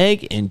an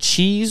egg and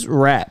cheese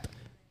wrap.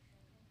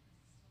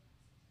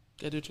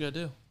 Gotta do what you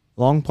gotta do.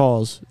 Long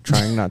pause,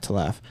 trying not to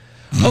laugh.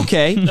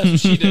 Okay. That's what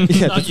she did.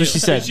 Yeah, not that's what you. she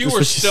said. 'Cause You That's were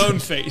what she said. stone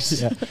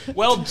faced.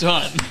 Well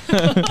done.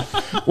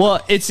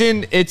 Well, it's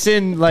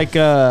in like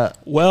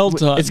Well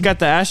done. it's got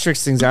the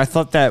asterisk things there. I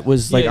thought that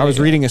was like Yeah, I was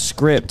yeah. reading a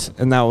script,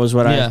 and that was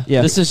what I.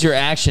 This is your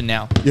action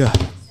now. Yeah.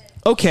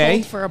 Okay.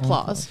 Hold for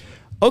applause.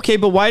 Okay,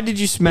 but why did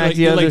you smack like,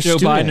 the you're other like Joe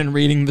student? Biden and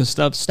reading the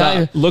stuff. Stop.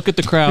 Yeah. Look at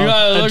the crowd. You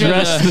gotta look at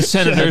Address the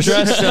senators.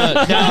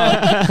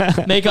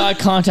 Now, make eye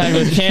contact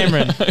with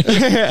Cameron.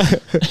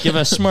 Give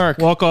a smirk.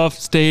 Walk off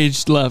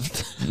stage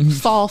left.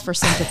 Fall for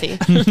sympathy.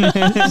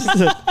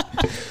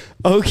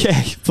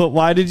 Okay, but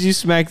why did you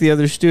smack the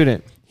other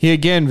student? He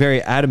again very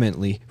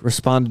adamantly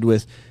responded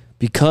with,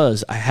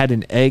 "Because I had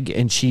an egg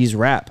and cheese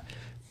wrap."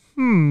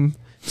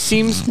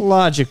 Seems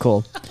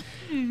logical.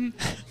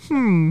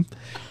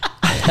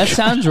 That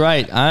sounds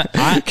right.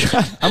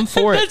 I'm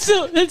for it.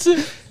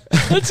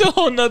 That's a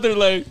whole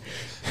nother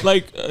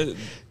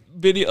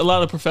video. A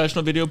lot of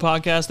professional video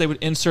podcasts, they would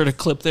insert a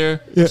clip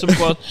there. Some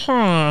quote,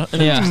 and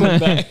then Yeah. clip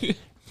back.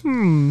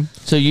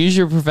 So use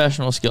your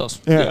professional skills.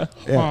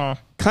 Yeah.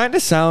 Kind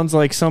of sounds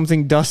like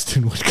something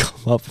Dustin would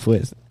come up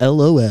with.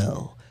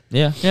 LOL.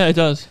 Yeah. Yeah, it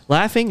does.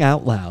 Laughing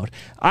out loud.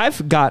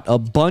 I've got a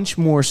bunch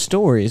more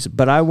stories,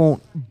 but I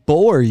won't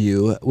bore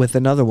you with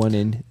another one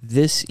in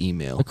this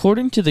email.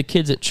 According to the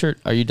kids at church,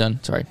 are you done?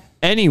 Sorry.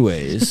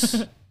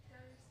 Anyways,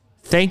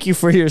 thank you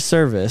for your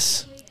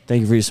service.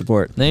 Thank you for your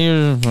support.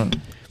 Don't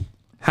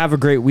Have a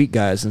great week,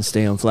 guys, and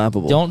stay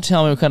unflappable.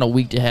 tell me what kind of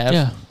week to have.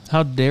 Yeah.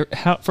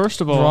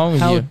 First of What's all, wrong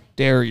with how you?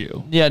 dare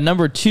you? Yeah.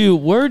 Number 2,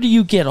 where do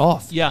you get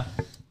off? Yeah.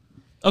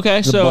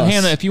 Okay, so bus.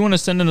 Hannah, if you want to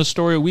send in a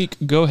story a week,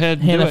 go ahead.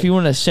 And Hannah, do if it. you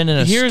want to send in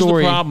a Here's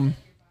story. the problem.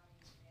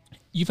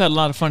 You've had a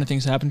lot of funny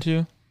things happen to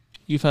you.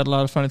 You've had a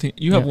lot of funny things.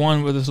 You have Yeah.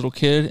 one with this little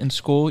kid in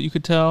school. You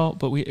could tell,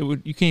 but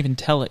you can't even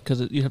tell it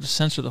because you have to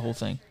censor the whole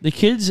thing. The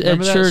kids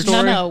Remember at that church.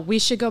 story? No, we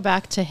should go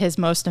back to his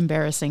most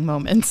embarrassing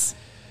moments.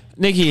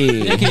 Nikki,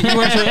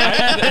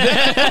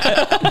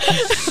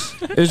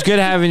 it was good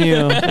having you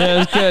Yeah, it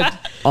was good.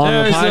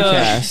 on the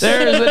podcast.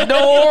 There's a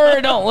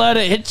door. Don't let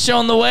it hit you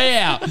on the way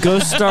out. Go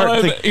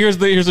start the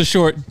Here's a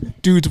short.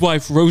 Dude's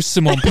wife roasts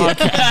him on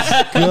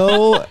podcast.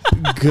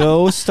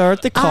 go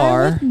start the I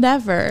car. would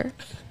never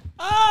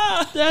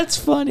That's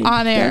funny.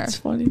 on air. That's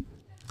funny.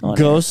 On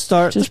Go air.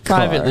 start Just the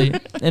car. privately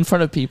in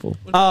front of people.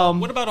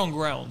 What about on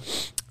ground?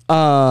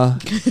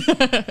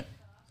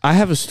 I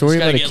have a story Just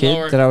gotta about a get kid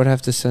lower. that I would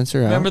have to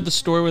censor Remember out. the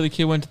story where the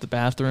kid went to the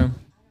bathroom,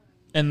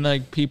 and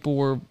like people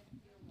were.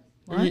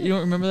 You don't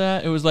remember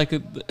that? It was like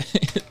the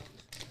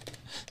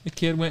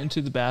kid went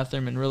into the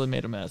bathroom and really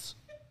made a mess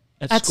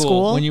At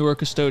school? when you were a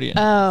custodian.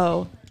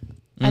 Oh,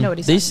 I know what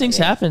he's These talking things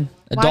about. happen.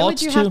 Why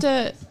Adults would you too. have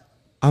to?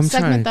 I'm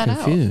segment trying that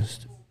out.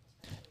 confused.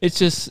 It's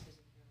just.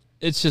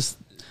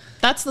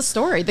 That's the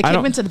story. The I kid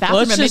don't- went to the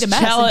bathroom and made a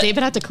mess, and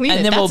David had to clean and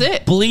it. then That's we'll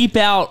it. bleep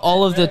out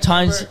all of the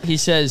times he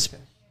says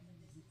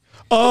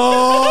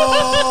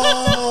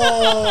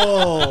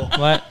Oh,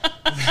 what.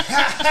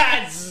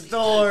 that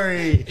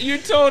story. You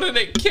told it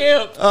at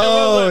camp.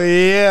 Oh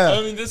yeah.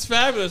 I mean, that's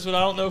fabulous, but I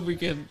don't know if we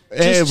can.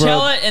 Hey, Just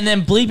tell it and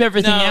then bleep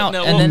everything No, out,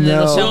 no, and then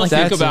well, it'll no, sound like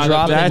that's- you're think about it.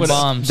 dropping that's-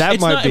 bombs. that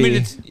It's might not, be. I mean,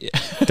 it's.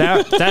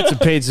 That's a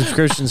paid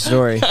subscription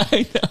story.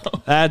 I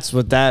know. That's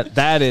what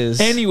that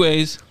is.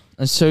 Anyways,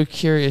 I'm so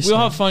curious. we all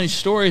now. have funny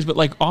stories, but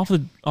like off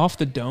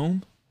the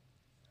dome.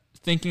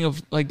 Thinking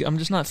of I'm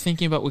just not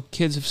thinking about what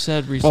kids have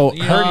said Oh, recently.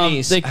 You her know?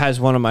 niece they- has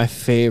one of my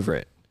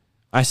favorite.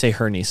 I say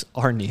her niece,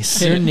 our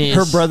niece, Your niece.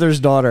 her brother's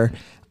daughter.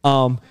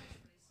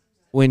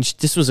 When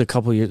this was a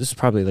couple years, this is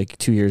probably like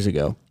 2 years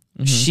ago.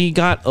 She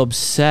got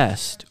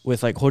obsessed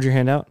with hold your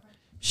hand out.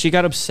 She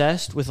got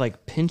obsessed with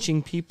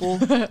pinching people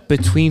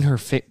between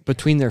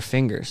their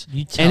fingers,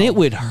 You tell. and it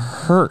would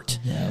hurt.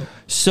 No.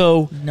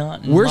 So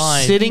Not we're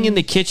mine. sitting in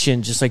the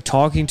kitchen, just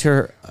talking to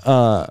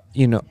her,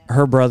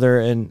 her brother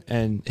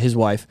and his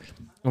wife,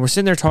 and we're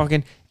sitting there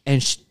talking,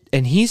 and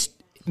he's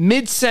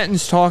mid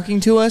sentence talking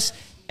to us,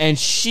 and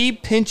she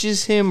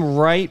pinches him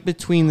right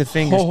between the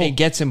fingers and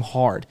gets him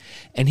hard,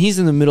 and he's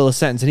in the middle of a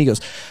sentence, and he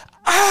goes,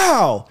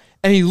 "Ow!"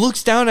 and he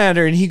looks down at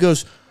her, and he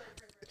goes,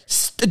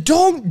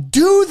 "Don't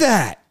do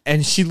that,"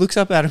 and she looks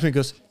up at him and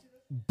goes,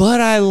 "But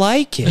I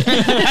like it."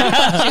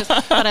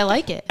 But I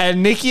like it.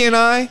 And Nikki and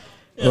I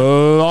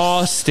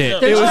lost it.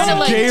 They're It was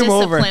trying to game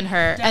over. discipline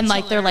her, and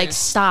they're like,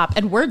 "Stop!"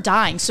 And we're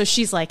dying. So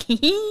she's like, And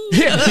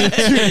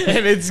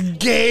it's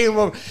game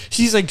over.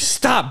 She's like,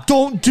 "Stop!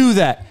 Don't do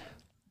that."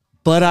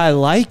 But I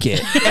like it,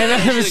 and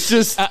I was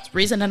just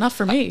reason enough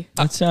for me.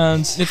 That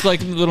sounds. It's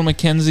like little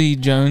Mackenzie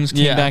Jones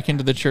came Yeah. back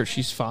into the church.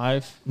 She's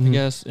 5, I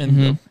guess,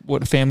 and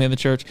what family of the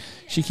church.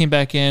 She came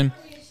back in,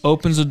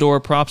 opens the door,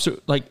 props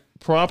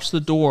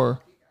the door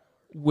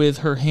with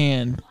her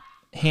hand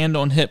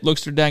on hip,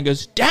 looks at her dad and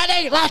goes,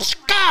 "Daddy, let's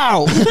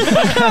go."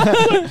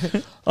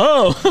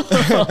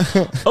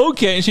 Oh,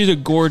 okay. And she's a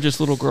gorgeous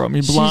little girl. I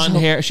mean, blonde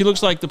hair. She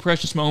looks like the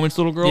Precious Moments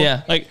little girl.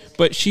 Yeah.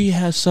 But she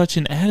has such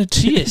an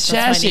attitude. She is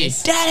sassy.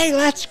 niece. Daddy,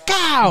 let's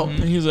go.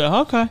 And he's like,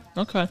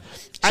 okay.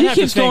 She I'd have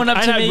to keeps going think-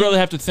 up to I'd me. really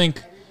have to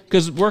think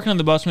because working on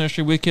the bus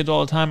ministry with kids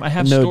all the time, I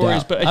have No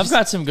stories, doubt. but I've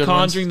got some good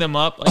conjuring them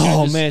up. Like, I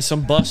Oh just- man,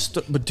 some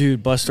but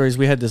dude, bus stories.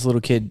 We had this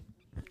little kid,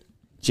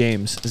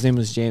 James. His name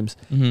was James,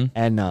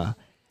 and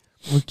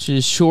which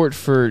is short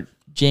for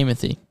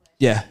Jamothy.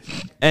 yeah,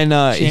 and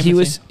he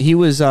was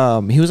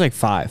like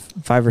five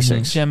or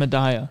six.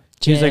 Jemadiah,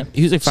 He was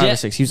like 5 or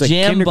 6. He was like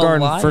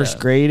kindergarten, Jambalaya. first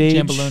grade age,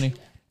 Jambaloni.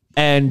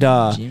 and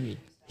Jimmy.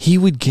 he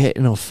would get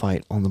in a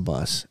fight on the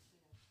bus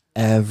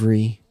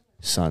every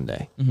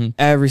Sunday.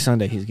 Every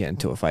Sunday he's getting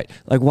into a fight.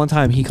 Like one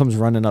time he comes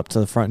running up to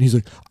the front and he's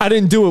like, I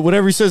didn't do it.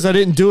 Whatever he says, I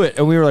didn't do it.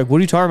 And we were like, what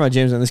are you talking about,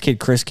 James? And this kid,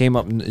 Chris, came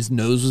up and his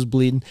nose was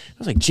bleeding. I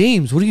was like,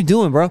 James, what are you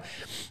doing, bro?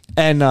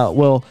 And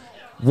well,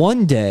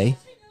 one day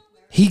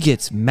he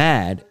gets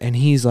mad and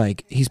he's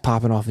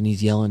popping off and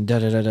he's yelling, da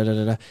da da da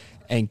da da.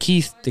 And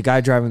Keith, the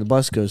guy driving the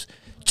bus, goes,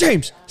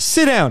 James,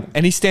 sit down.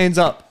 And he stands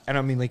up. And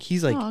I mean, like,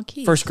 he's like Aw,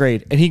 Keith. first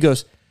grade. And he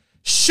goes,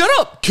 shut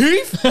up,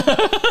 Keith.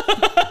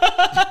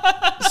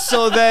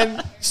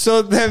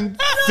 So then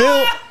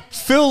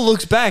Phil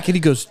looks back and he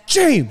goes,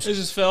 James. This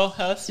is Phil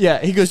Hess. Yeah,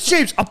 he goes,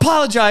 James,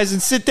 apologize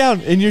and sit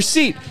down in your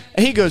seat.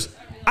 And he goes,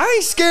 I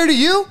ain't scared of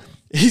you.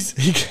 He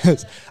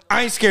goes,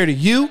 I ain't scared of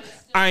you.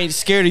 I ain't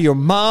scared of your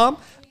mom.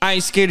 I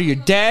ain't scared of your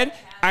dad.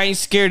 I ain't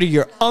scared of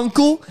your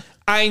uncle.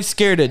 I ain't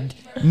scared of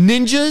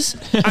ninjas.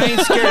 I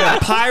ain't scared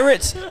of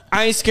pirates.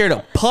 I ain't scared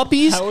of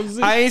puppies. How old is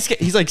he? I ain't scared.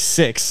 He's like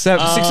 6 or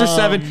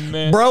 7.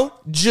 Man. Bro,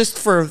 just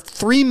for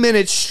 3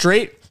 minutes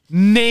straight,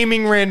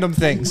 naming random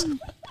things.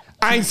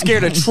 I ain't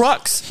scared of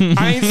trucks.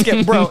 I ain't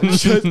scared, bro.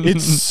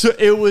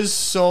 It was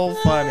so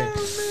funny.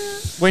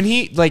 When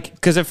he, like,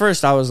 because at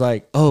first I was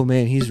like, oh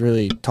man, he's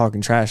really talking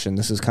trash and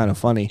this is kind of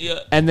funny. Yeah.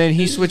 And then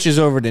he switches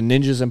over to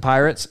ninjas and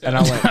pirates, and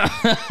I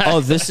went,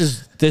 oh, this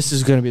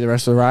is going to be the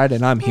rest of the ride,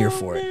 and I'm here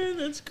for it. Man,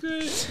 that's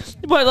great.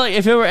 But like,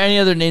 if it were any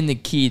other name than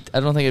Keith,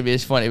 I don't think it'd be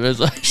as funny. But it was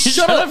like,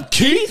 Shut up,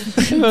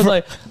 Keith. It was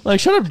like,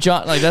 shut up,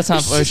 John. Like that's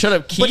not. Or shut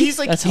up, Keith. But he's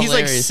like That's he's like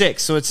hilarious.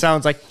 6, so it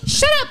sounds like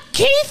shut up,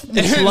 Keith.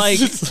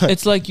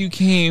 It's like you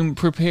came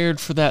prepared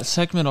for that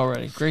segment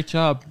already. Great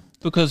job.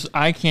 Because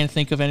I can't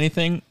think of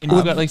anything, and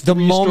you got like the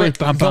three moment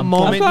stories. Bum, bum,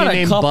 bum. I've you got a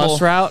named couple. bus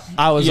route,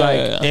 I was Yeah, like,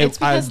 yeah, yeah. It's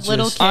because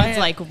little kids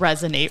like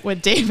resonate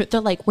with David. They're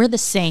like, we're the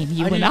same,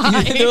 you and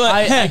I. They're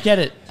like, I get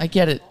it. I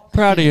get it.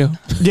 proud of you.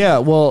 yeah.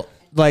 Well,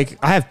 like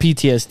I have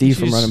PTSD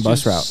from She running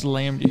bus just route.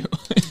 Slammed you.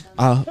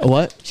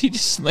 What? She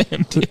just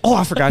slammed you. Oh,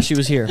 I forgot she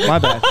was here. My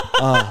bad.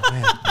 Oh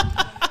man.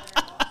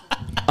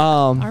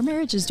 Our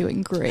marriage is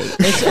doing great.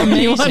 It's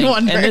Anyone amazing,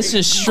 wondering? and this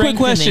is Quick strengthening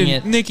question,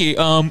 it. Nikki.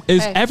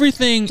 Is Hey,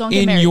 everything don't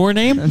get in married. your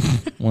name?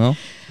 Well,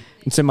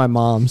 It's in my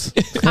mom's.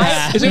 Is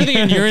everything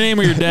in your name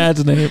or your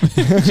dad's name?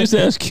 Just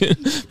asking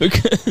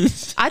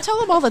because I tell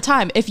them all the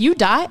time, if you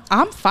die,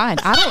 I'm fine.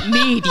 I don't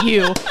need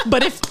you.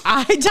 But if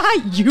I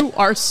die, you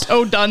are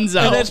so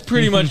donezo. and that's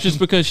pretty much just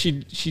because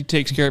she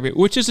takes care of you,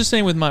 which is the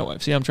same with my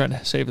wife. See, I'm trying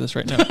to save this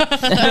right now.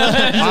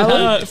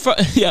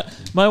 Yeah,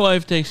 my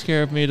wife takes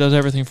care of me, does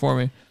everything for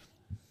me.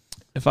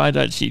 If I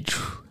died,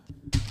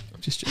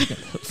 I'm just joking.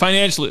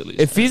 Financially, at least.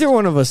 If either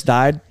one of us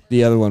died,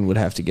 the other one would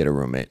have to get a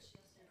roommate.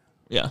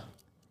 Yeah,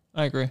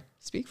 I agree.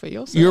 Speak for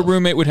yourself. Your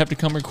roommate would have to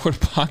come record a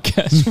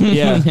podcast.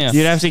 Yeah, Yeah.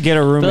 you'd have to get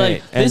a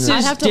roommate. like, this and- is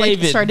I'd have to like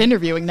David. start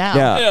interviewing now.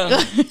 yeah.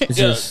 Yeah. It's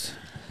just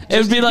it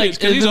would be like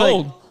because he's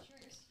old.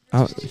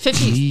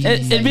 50.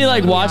 It'd be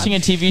like watching a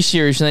TV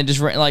series and they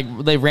just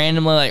they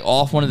randomly like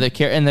off one of the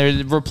characters and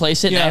they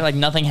replace it Yeah. and act like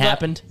nothing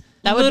happened.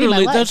 That would be my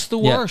Literally, life. that's the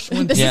Yeah. worst.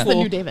 When This is people,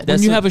 the new David. When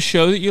That's you the- have a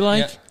show that you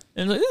like,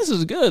 Yeah. and like, this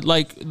is good.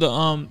 Like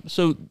the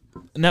so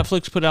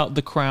Netflix put out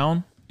The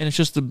Crown, and it's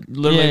just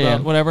literally Yeah, yeah.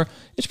 about whatever.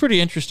 It's pretty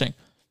interesting.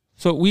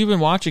 So we've been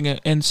watching it,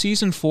 and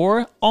season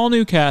 4, all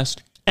new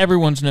cast.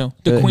 Everyone's new.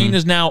 The Good. Queen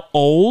is now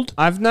old.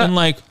 I've not. And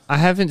like, I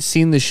haven't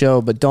seen the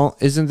show, but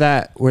isn't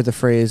that where the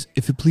phrase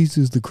 "if it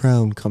pleases the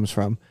crown" comes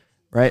from?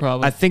 Right.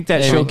 Probably. I think that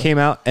Maybe. show came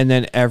out, and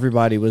then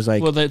everybody was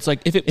like, well, it's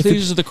like if it If it-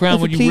 pleases the crown, if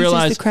it when you pleases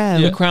realize the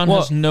crown. the crown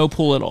Well- has no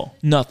pull at all.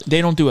 Nothing.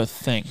 They don't do a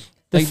thing.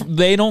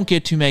 They don't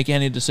get to make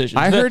any decisions.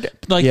 I heard-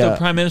 like yeah. the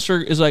prime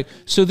minister is like,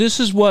 so this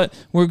is what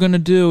we're gonna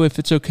do if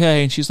it's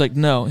okay, and she's like,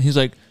 no. And he's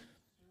like,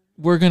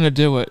 we're gonna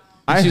do it.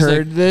 And I she's like,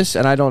 heard this,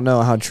 and I don't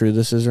know how true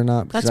this is or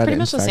not. because That's I pretty didn't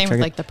much the fact same check with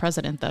it. like the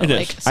president, though. It is.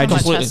 Like so I much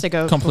completely- has to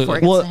go completely. before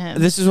it gets Well, to him.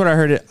 this is what I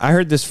heard. I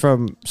heard this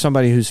from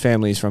somebody whose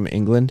family is from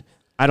England.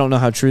 I don't know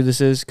how true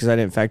this is because I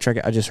didn't fact check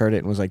it. I just heard it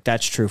and was like,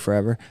 "That's true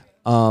forever."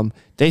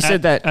 They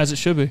said that as it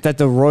should be.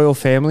 the royal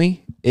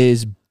family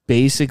is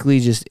basically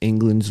just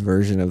England's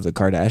version of the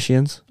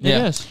Kardashians.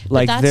 Yeah. Yes.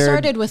 Like that they're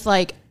started with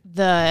like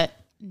the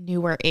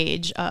newer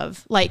age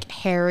of like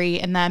Harry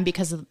and them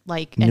because of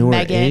like and newer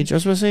Meghan. age. I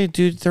was going to say,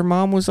 dude, their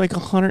mom was like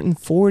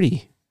 140. What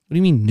do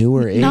you mean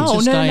newer age? No,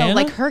 Just no, Diana?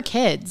 like her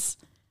kids.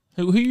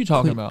 Who are you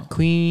talking about?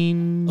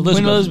 Queen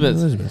Elizabeth.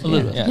 Elizabeth.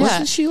 Yeah. Yeah.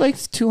 Wasn't she like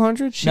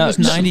 200? She was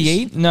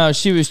 98. No,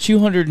 she was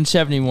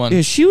 271.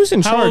 Yeah, she was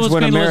in How old charge was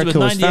when Queen America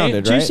Elizabeth? was 98?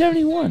 founded, right?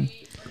 271.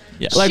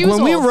 Like She was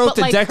when we old, wrote but,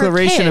 the like, her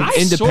Declaration of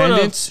kids-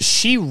 Independence,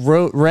 she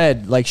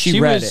read She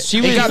read was- it. she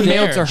It was got there.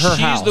 mailed to her She's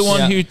house. the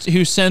one Yeah.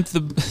 who sent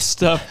the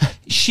stuff.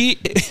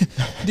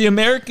 the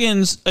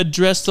Americans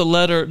addressed the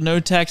letter "No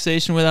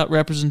taxation without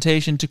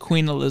representation" to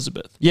Queen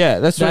Elizabeth. Yeah,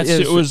 that's what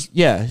It was.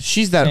 Yeah,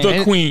 she's that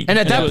The queen. And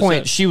at And it that was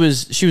point, a- she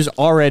was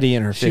already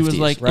in her 50s. She was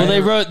like- right?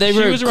 Well, they She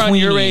wrote was around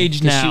your Queenie age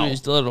 'cause now. She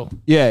was little.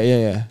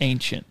 yeah.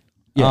 Ancient.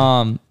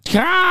 Yeah.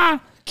 God.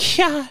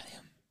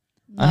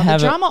 I The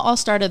have drama all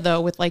started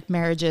though with like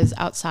marriages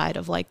outside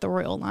of like the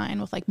royal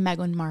line with like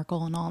Meghan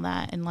Markle and all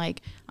that, and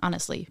like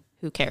honestly,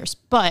 who cares?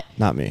 But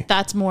Not me.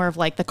 that's more of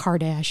like the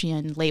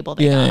Kardashian label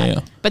they Yeah, got. yeah.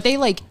 But they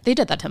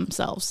did that to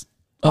themselves.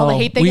 All the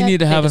hate they we get, need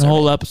to they have a deserve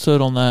whole it. episode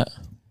on that.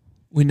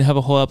 We need to have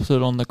a whole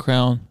episode on the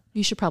crown.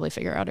 You should probably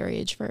figure out her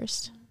age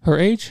first. Her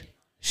age?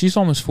 She's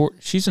almost 4.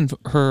 She's in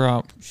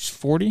her. She's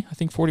 40. I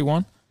think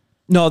 41.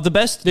 No, the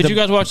best. Did the- you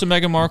guys watch the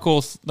Meghan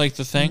Markle like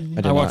the thing? I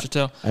did I watched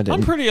not. it too. I didn't.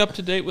 I'm pretty up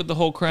to date with the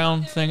whole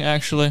crown thing.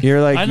 Actually,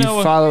 You're like I you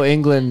know. follow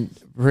England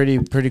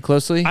pretty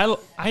closely.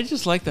 I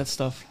just like that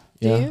stuff.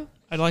 Do Yeah. you?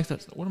 I like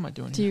that. What am I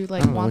doing? Do here? you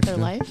like don't know want what their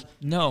you're life?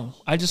 No,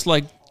 I just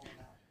like.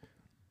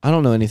 I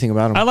don't know anything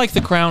about them. I like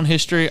the crown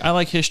history. I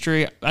like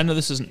history. I know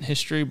this isn't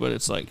history, but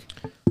it's like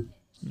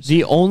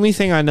The only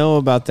thing I know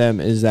about them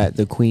is that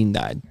the Queen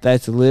died.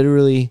 That's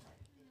literally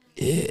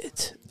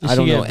it. Did I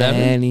don't she know get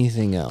Devon?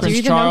 anything else. Do you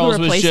Prince even know who Charles was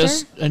replaced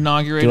just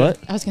inaugurated. Do what?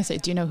 I was gonna say,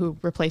 do you know who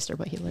replaced her?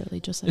 But he literally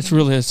just said It's it.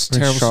 really a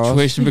terrible Charles?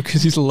 situation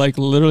because he's like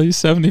literally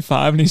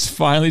 75 and he's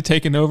finally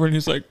taken over and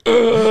he's like,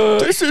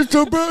 This is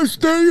the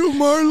best day of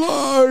my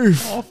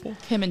life. awful.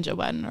 Him and Joe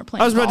Biden are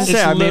playing. I was about to golf. say,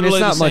 It's I mean, it's literally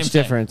not the same much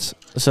thing. difference.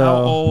 How So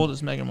old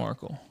is Meghan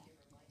Markle?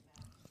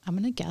 I'm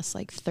gonna guess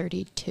like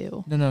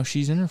 32. No,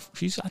 she's in her.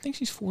 I think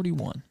she's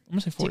 41. I'm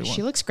gonna say Dude, 41.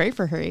 she looks great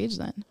for her age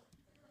then.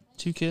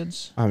 2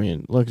 kids. I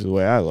mean, look at the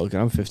way I look.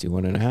 I'm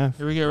 51 and a half.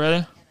 Here we go.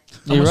 Ready? I'm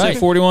You're gonna right. say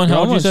 41. You're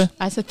How old did you almost- say?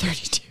 I said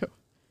 32.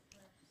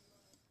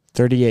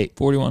 38.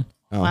 41.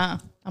 Oh. Wow,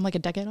 I'm like a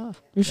decade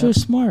off. You're so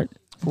smart.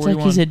 It's like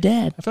 41. he's a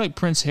dad. I feel like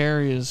Prince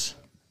Harry is.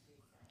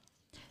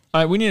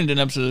 All right, we needed an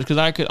episode of this because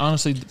I could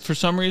honestly, for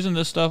some reason,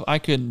 this stuff I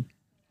could.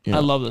 Yeah. I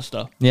love this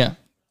stuff. Yeah.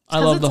 I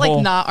Because love it's the like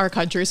whole. not our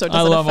country, so it I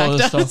doesn't love all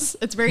affect this us.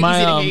 stuff. It's very My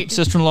easy to hate.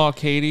 sister-in-law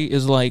Katie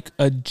is like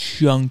a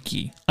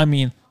junkie. I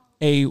mean,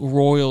 a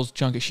Royals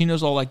junkie. She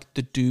knows all like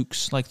the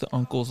dukes, like the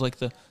uncles, like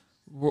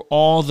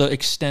all the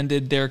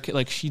extended.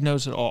 Like she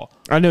knows it all.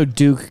 I know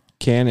Duke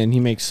Cannon. He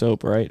makes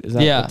soap, right? Is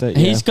that Yeah. what that,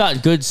 He's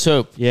got good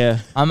soap. yeah.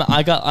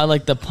 I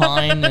like the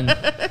pine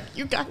and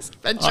You guys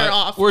venture All right,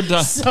 off. we're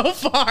done. so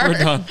far. We're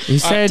done. He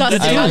said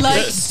Dustin, Duke. I like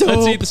Let's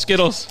eat the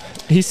Skittles.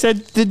 He said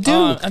the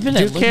Duke. I've been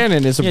Duke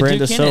Cannon is a brand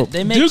Duke of Cannon. soap.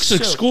 They make Duke's a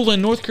soap. school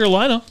in North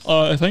Carolina,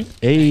 I think.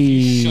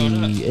 Hey, Shut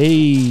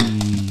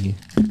hey.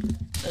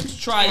 Let's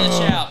try this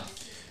out.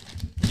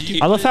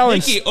 I love how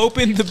Nikki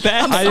opened the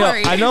bag. I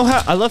Sorry. know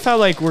how I love how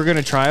like we're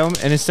gonna try them,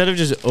 and instead of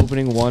just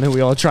opening one and we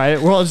all try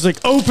it, we're all just like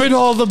open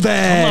all the I'm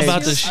bags.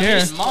 about to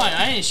share. Mine.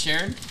 I ain't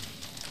sharing.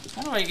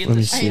 How do I get Let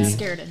me this? I ain't see.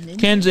 scared of ninjas.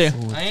 Kenzie, I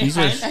ain't, These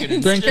are- I ain't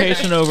gonna bring share.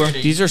 Payson over.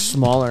 These are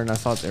smaller, and I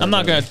thought they were. I'm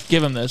not bigger. going to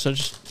give him this. I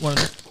just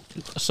wanted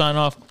to sign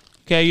off.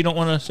 Okay, you don't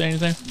want to say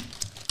anything?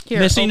 Here,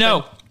 Missy, open.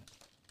 no.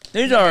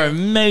 These are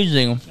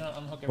amazing.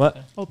 What?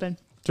 Open.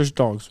 There's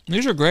dogs.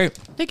 These are great.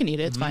 They can eat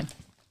it. It's fine.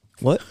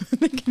 What?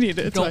 They can eat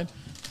it. It's Don't- fine.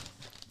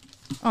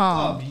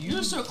 Oh,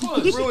 You're so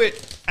close. Threw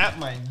it at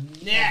my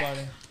neck.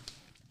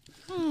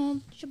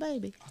 it's your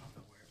baby.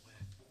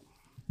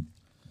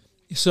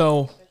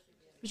 So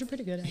These are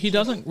pretty good. he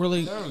doesn't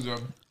really, There we go.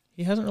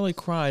 he hasn't really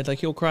cried. Like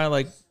he'll cry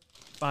like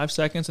 5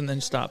 seconds and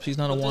then stops. He's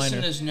not a Put this in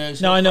whiner. his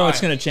nose, No, he'll I know cry.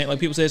 it's going to change. Like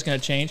people say it's going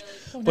to change.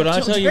 But have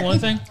I'll tell you one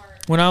thing.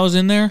 When I was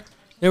in there,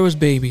 there was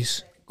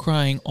babies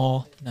crying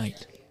all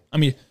night. I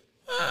mean,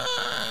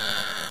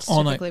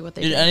 all night. Typically what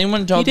they Did do.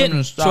 anyone tell He them to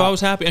didn't. stop? So I was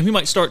happy. And he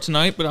might start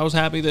tonight, but I was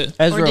happy that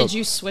Ezra. Or did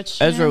you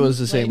switch? Ezra him? was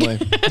the same way.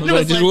 I was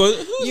like, like,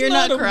 who's "You're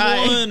not a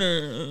crying."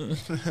 whiner?"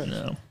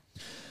 No.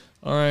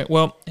 All right.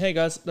 Well, hey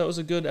guys, that was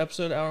a good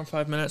episode. Hour and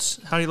 5 minutes.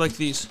 How do you like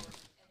these?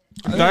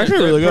 They're actually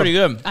really Pretty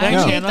good. good. I Thanks,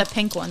 actually Hannah. hate the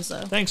pink ones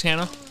though. Thanks,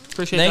 Hannah.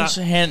 Appreciate Thanks,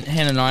 that.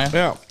 Hananiah.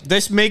 Yeah.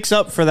 This makes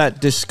up for that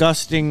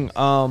disgusting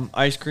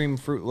ice cream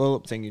fruit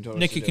lollip thing you told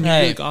Nikki, us. can To you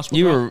do Hey, the gospel?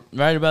 you drop? were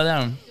right about that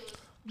one.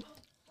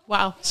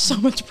 Wow, so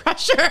much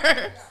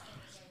pressure.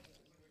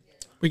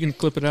 We can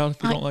clip it out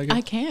if you don't like it.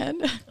 I can.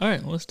 All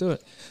right, well, let's do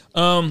it.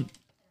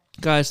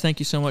 Guys, thank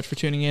you so much for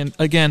tuning in.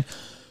 Again,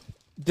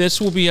 this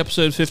will be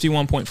episode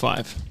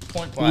 51.5.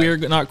 We're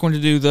not going to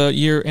do the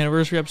year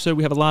anniversary episode.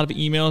 We have a lot of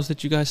emails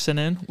that you guys sent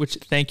in, which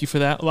thank you for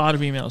that. A lot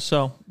of emails.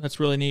 So that's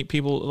really neat.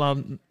 People, a lot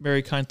of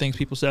very kind things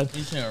people said.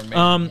 These are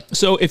amazing.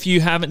 So if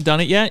you haven't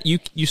done it yet, you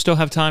still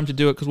have time to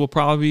do it because we'll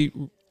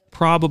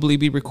probably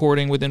be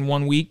recording within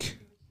 1 week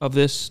of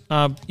this,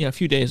 a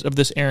few days of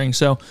this airing.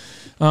 So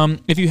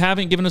if you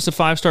haven't given us a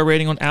 5-star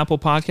rating on Apple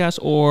Podcasts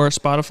or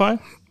Spotify,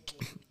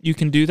 you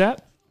can do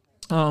that.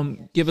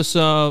 Give us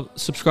a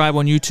subscribe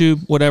on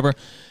YouTube, whatever.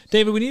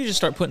 David, we need to just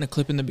start putting a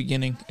clip in the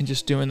beginning and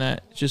just doing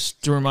that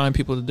just to remind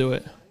people to do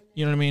it.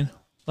 You know what I mean?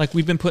 Like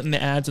we've been putting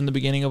the ads in the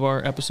beginning of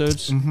our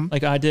episodes,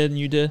 like I did and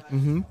you did,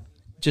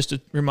 just to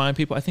remind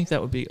people. I think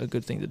that would be a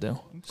good thing to do.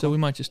 So we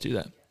might just do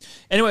that.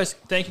 Anyways,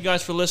 thank you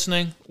guys for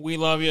listening. We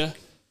love you.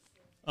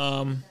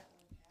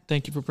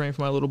 Thank you for praying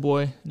for my little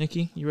boy,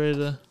 Nikki. You ready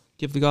to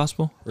give the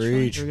gospel?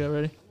 Reach. Here we go.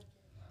 Ready?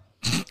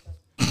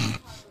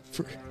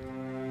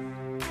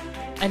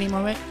 Any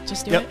moment,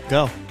 just do it. Yep,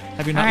 go.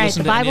 Have you All not right,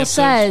 listened the to any Bible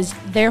episodes? says,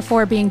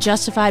 therefore, being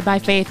justified by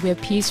faith, we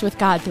have peace with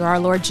God through our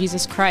Lord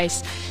Jesus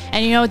Christ.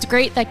 And you know, it's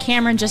great that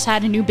Cameron just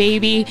had a new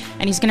baby,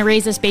 and he's going to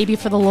raise this baby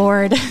for the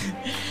Lord.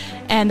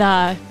 And,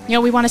 you know,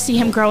 we want to see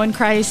him grow in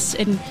Christ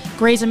and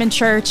raise him in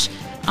church.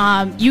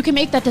 You can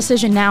make that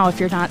decision now if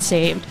you're not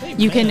saved.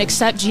 You can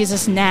accept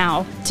Jesus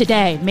now,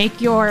 today. Make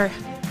your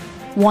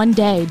one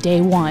day, day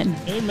one.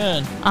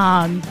 Amen.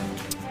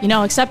 You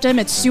know, accept him.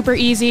 It's super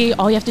easy.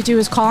 All you have to do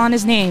is call on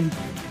his name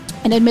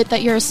and admit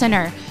that you're a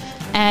sinner.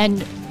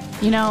 And,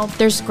 you know,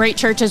 there's great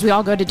churches. We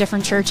all go to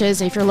different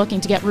churches. If you're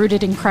looking to get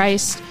rooted in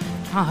Christ,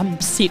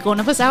 seek one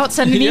of us out,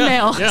 send an Yeah,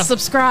 email, yeah.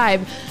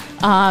 subscribe.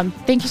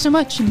 Thank you so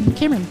much. And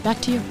Cameron, back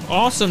to you.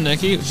 Awesome,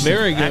 Nikki.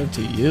 Very good. Back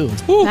to you.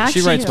 Back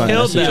She to writes you. my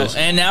Killed messages. that.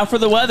 And now for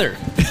the weather.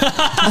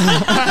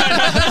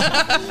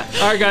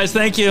 All right, guys.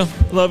 Thank you.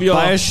 Love you all.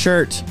 Buy a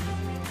shirt.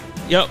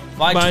 Yep.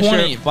 Buy a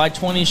 20. shirt. Buy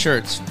 20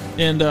 shirts.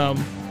 And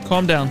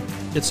calm down.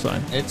 It's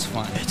fine. It's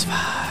fine. It's fine.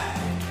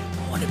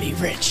 I want to be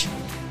rich.